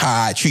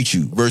how I treat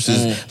you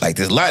versus like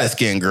this lighter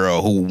skinned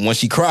girl who when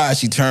she cries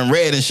she turn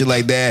red and shit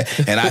like that,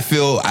 and I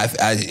feel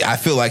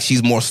like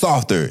she's more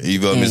softer, you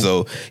feel me?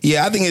 So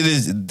yeah, I think it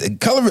is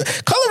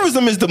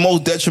colorism is the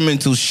most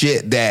detrimental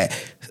shit that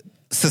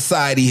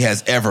society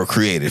has ever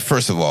created.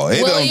 First of all,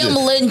 William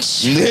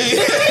Lynch. It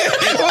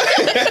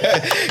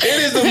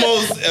is the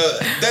most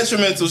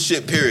detrimental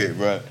shit, period,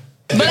 bro.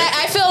 But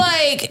I feel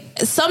like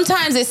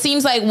sometimes it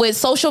seems like with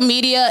social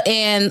media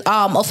and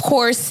of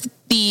course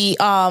the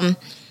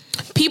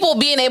people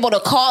being able to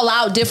call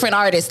out different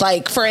artists,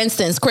 like for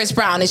instance Chris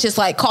Brown, it's just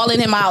like calling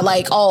him out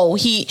like, oh,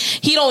 he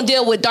don't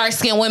deal with dark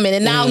skinned women,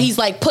 and now he's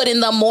like putting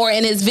them more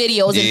in his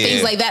videos and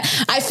things like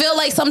that. I feel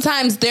like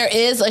sometimes there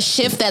is a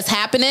shift that's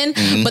happening,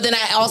 but then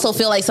I also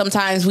feel like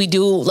sometimes we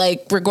do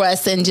like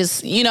regress and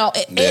just, you know,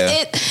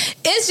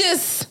 it's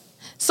just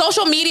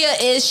social media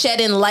is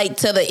shedding light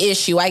to the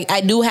issue.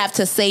 I do have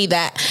to say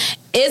that.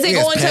 Is it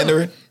going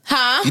to...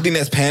 Huh? You think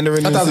that's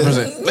pandering?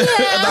 1,000%.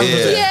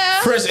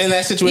 Yeah. Chris, in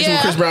that situation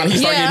with Chris Brown, he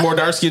started getting more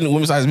dark skinned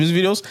women's size music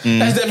videos.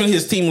 That's definitely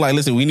his team. Like,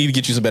 listen, we need to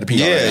get you some better PR.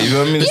 Yeah, you know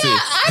what I mean?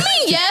 I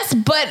mean, yes,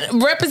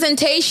 but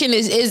representation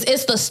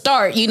is the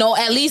start. You know,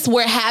 at least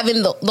we're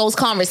having those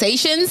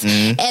conversations,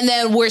 and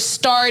then we're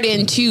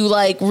starting to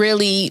like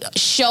really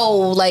show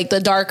like the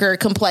darker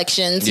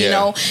complexions. You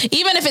know,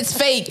 even if it's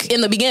fake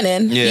in the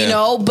beginning, you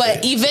know,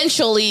 but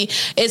eventually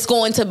it's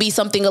going to be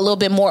something a little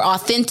bit more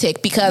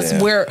authentic because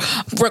we're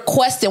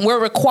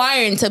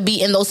requiring to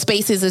be in those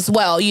spaces as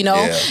well, you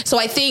know? So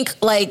I think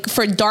like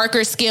for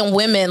darker skinned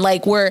women,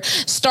 like we're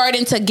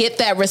starting to get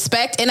that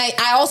respect. And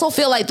I also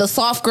feel like the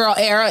soft girl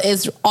era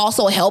is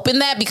also helping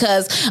that,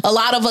 because a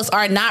lot of us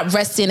are not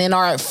resting in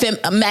our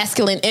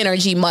masculine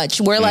energy much.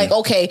 We're like,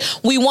 okay,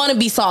 we want to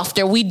be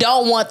softer. We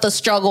don't want the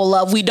struggle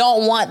love. We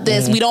don't want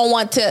this. We don't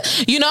want to,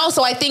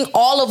 so I think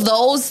all of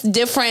those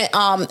different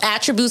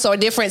attributes or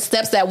different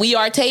steps that we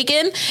are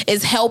taking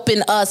is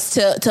helping us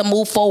to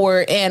move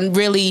forward and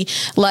really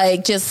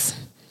like just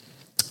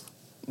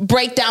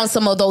break down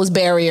some of those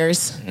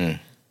barriers.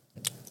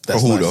 For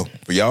who though?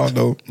 For y'all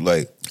though?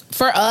 Like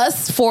for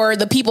us, for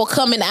the people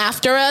coming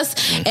after us.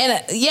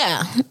 And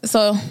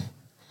so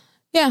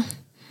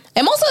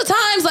and most of the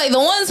times, like the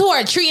ones who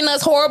are treating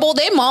us horrible,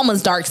 they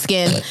mama's dark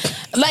skin.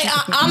 Like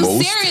I'm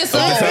serious. It's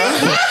like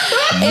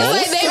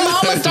they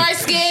mama's dark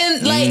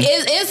skin. Like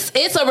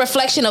it's a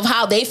reflection of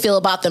how they feel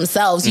about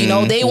themselves.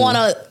 They want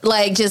to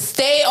like just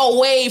stay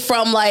away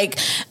from like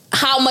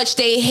how much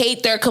they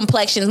hate their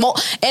complexions.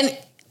 And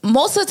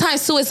most of the time,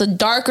 too, it's the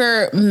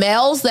darker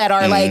males that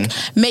are like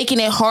making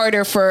it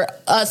harder for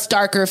us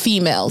darker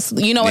females.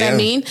 You know what I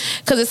mean?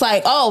 Because it's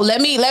like, oh, let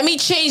me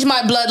change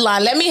my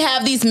bloodline. Let me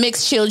have these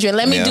mixed children.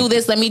 Let me do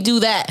this. Let me do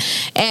that.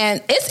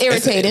 And it's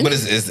irritating. But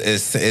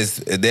it's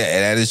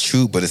that is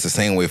true. But it's the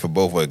same way for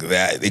both.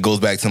 It goes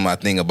back to my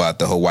thing about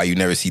the whole why you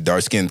never see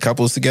dark skinned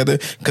couples together,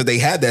 because they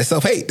have that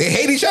self hate. They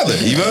hate each other.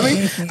 You know what I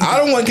mean? I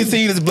don't want to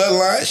continue this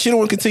bloodline. She don't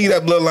want to continue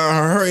that bloodline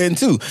on her end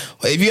too.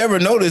 If you ever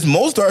notice,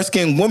 most dark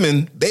skinned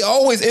women, they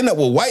always end up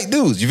with white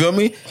dudes. You feel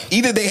me?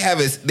 Either they have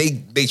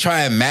they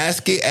try and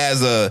mask it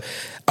as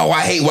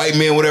I hate white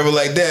men, whatever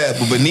like that.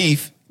 But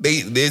beneath,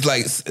 there's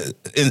like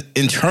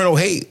internal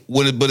hate.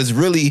 But it's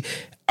really,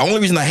 the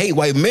only reason I hate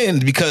white men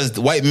is because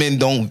the white men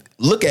don't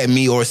look at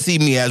me or see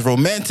me as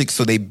romantic,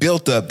 so they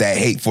built up that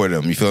hate for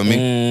them. You feel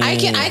me? I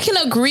can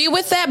agree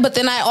with that, but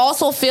then I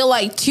also feel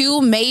like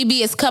too,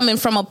 maybe it's coming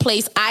from a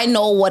place I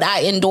know what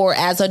I endure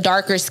as a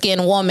darker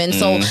skinned woman.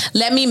 So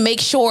let me make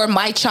sure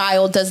my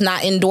child does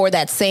not endure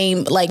that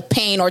same like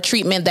pain or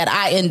treatment that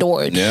I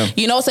endured. Yeah.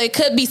 So it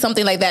could be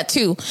something like that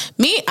too.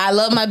 Me, I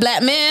love my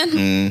black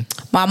man.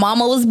 My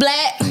mama was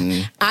black.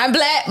 I'm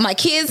black. My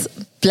kids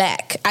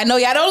black. I know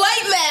y'all don't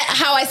like that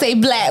how I say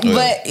black,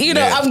 but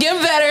I'm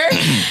getting better.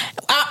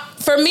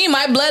 For me,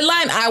 my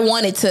bloodline, I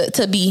want it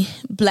to be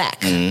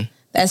black.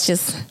 That's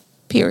just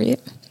period.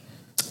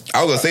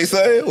 I was gonna say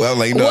something. Well,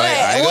 like, no,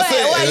 I ain't gonna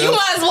say it. You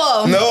might as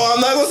well. No,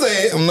 I'm not gonna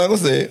say it. I'm not gonna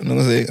say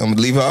it. I'm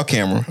gonna leave it off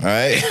camera. All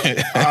right.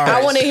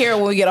 I want to hear it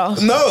when we get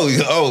off. No.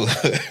 Oh.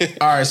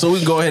 All right. So we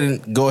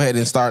can go ahead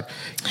and start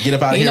get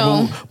up out of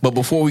here. But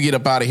before we get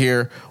up out of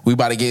here, we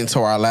about to get into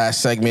our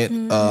last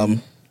segment.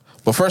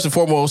 But first and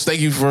foremost, thank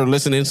you for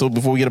listening. So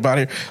before we get up out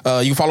of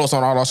here, you can follow us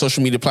on all our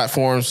social media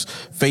platforms: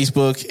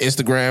 Facebook,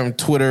 Instagram,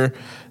 Twitter,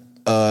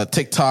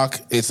 TikTok.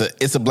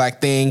 It's a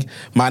black thing.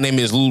 My name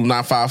is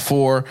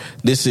Lulu954.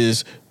 This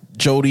is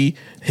Jody.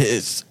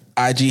 His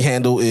IG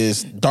handle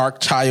is Dark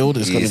Child.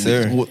 It's yes,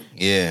 gonna be,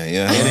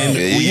 yeah. And then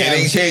we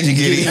ain't changing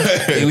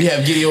Giddy. We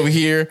have Giddy over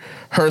here.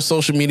 Her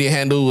social media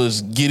handle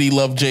is Giddy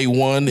Love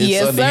J1.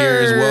 It's under here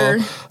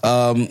as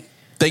well.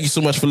 Thank you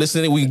so much for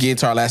listening. We can get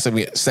into our last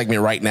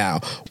segment right now.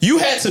 You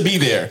had to be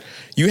there.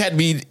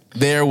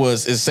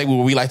 Was a segment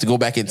where we like to go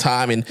back in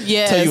time and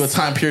tell you a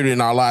time period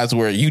in our lives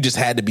where you just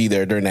had to be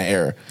there during that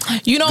era.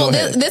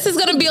 This is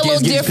going to be a little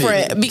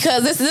different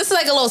because this is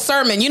like a little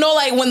sermon.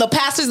 Like when the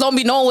pastors don't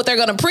be knowing what they're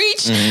going to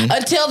preach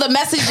until the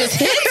message just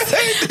hits.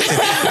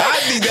 I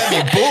think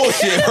that'd be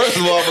bullshit, first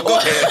of all, but go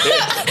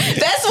ahead.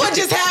 That's what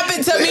just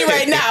happened to me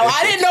right now.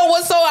 I didn't know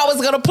what song I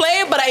was going to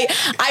play, but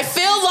I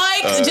feel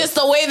like just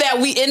the way that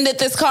we ended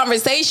this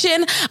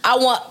conversation, I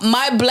want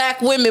my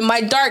black women,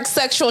 my dark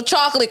sexual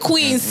chocolate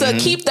queens to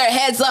keep their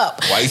heads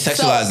up. Why are you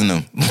sexualizing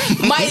them?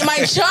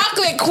 My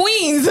chocolate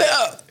queens,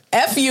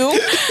 F you,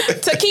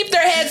 to keep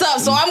their heads up.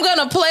 So I'm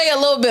gonna play a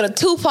little bit of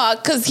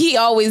Tupac because he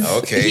always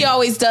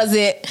does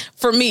it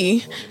for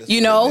me,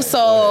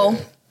 So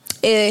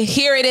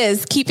here it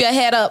is. Keep Your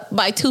Head Up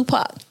by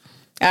Tupac.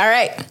 All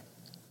right.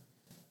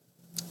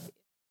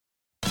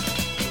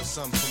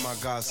 Something for my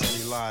godson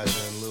Elijah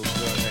and a little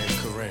girl named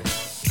Corinne.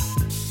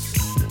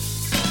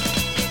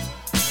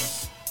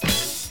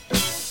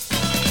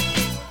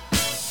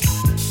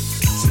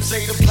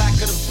 Say the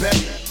blacker the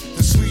better,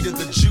 the sweeter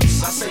the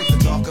juice. I say the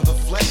darker the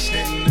flesh,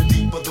 then the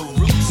deeper the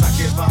roots. I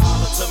give a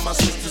holler to my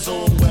sisters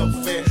on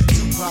welfare.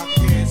 Tupac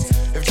kids,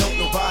 if don't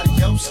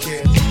nobody else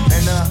care.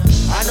 And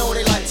I know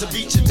they like to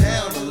beat you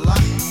down a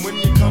lot. When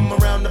you come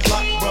around the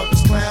block,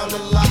 brothers clown a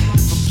lot.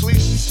 But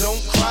please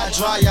don't cry,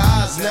 dry your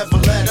eyes, never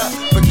let up.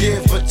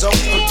 Forgive but don't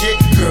forget.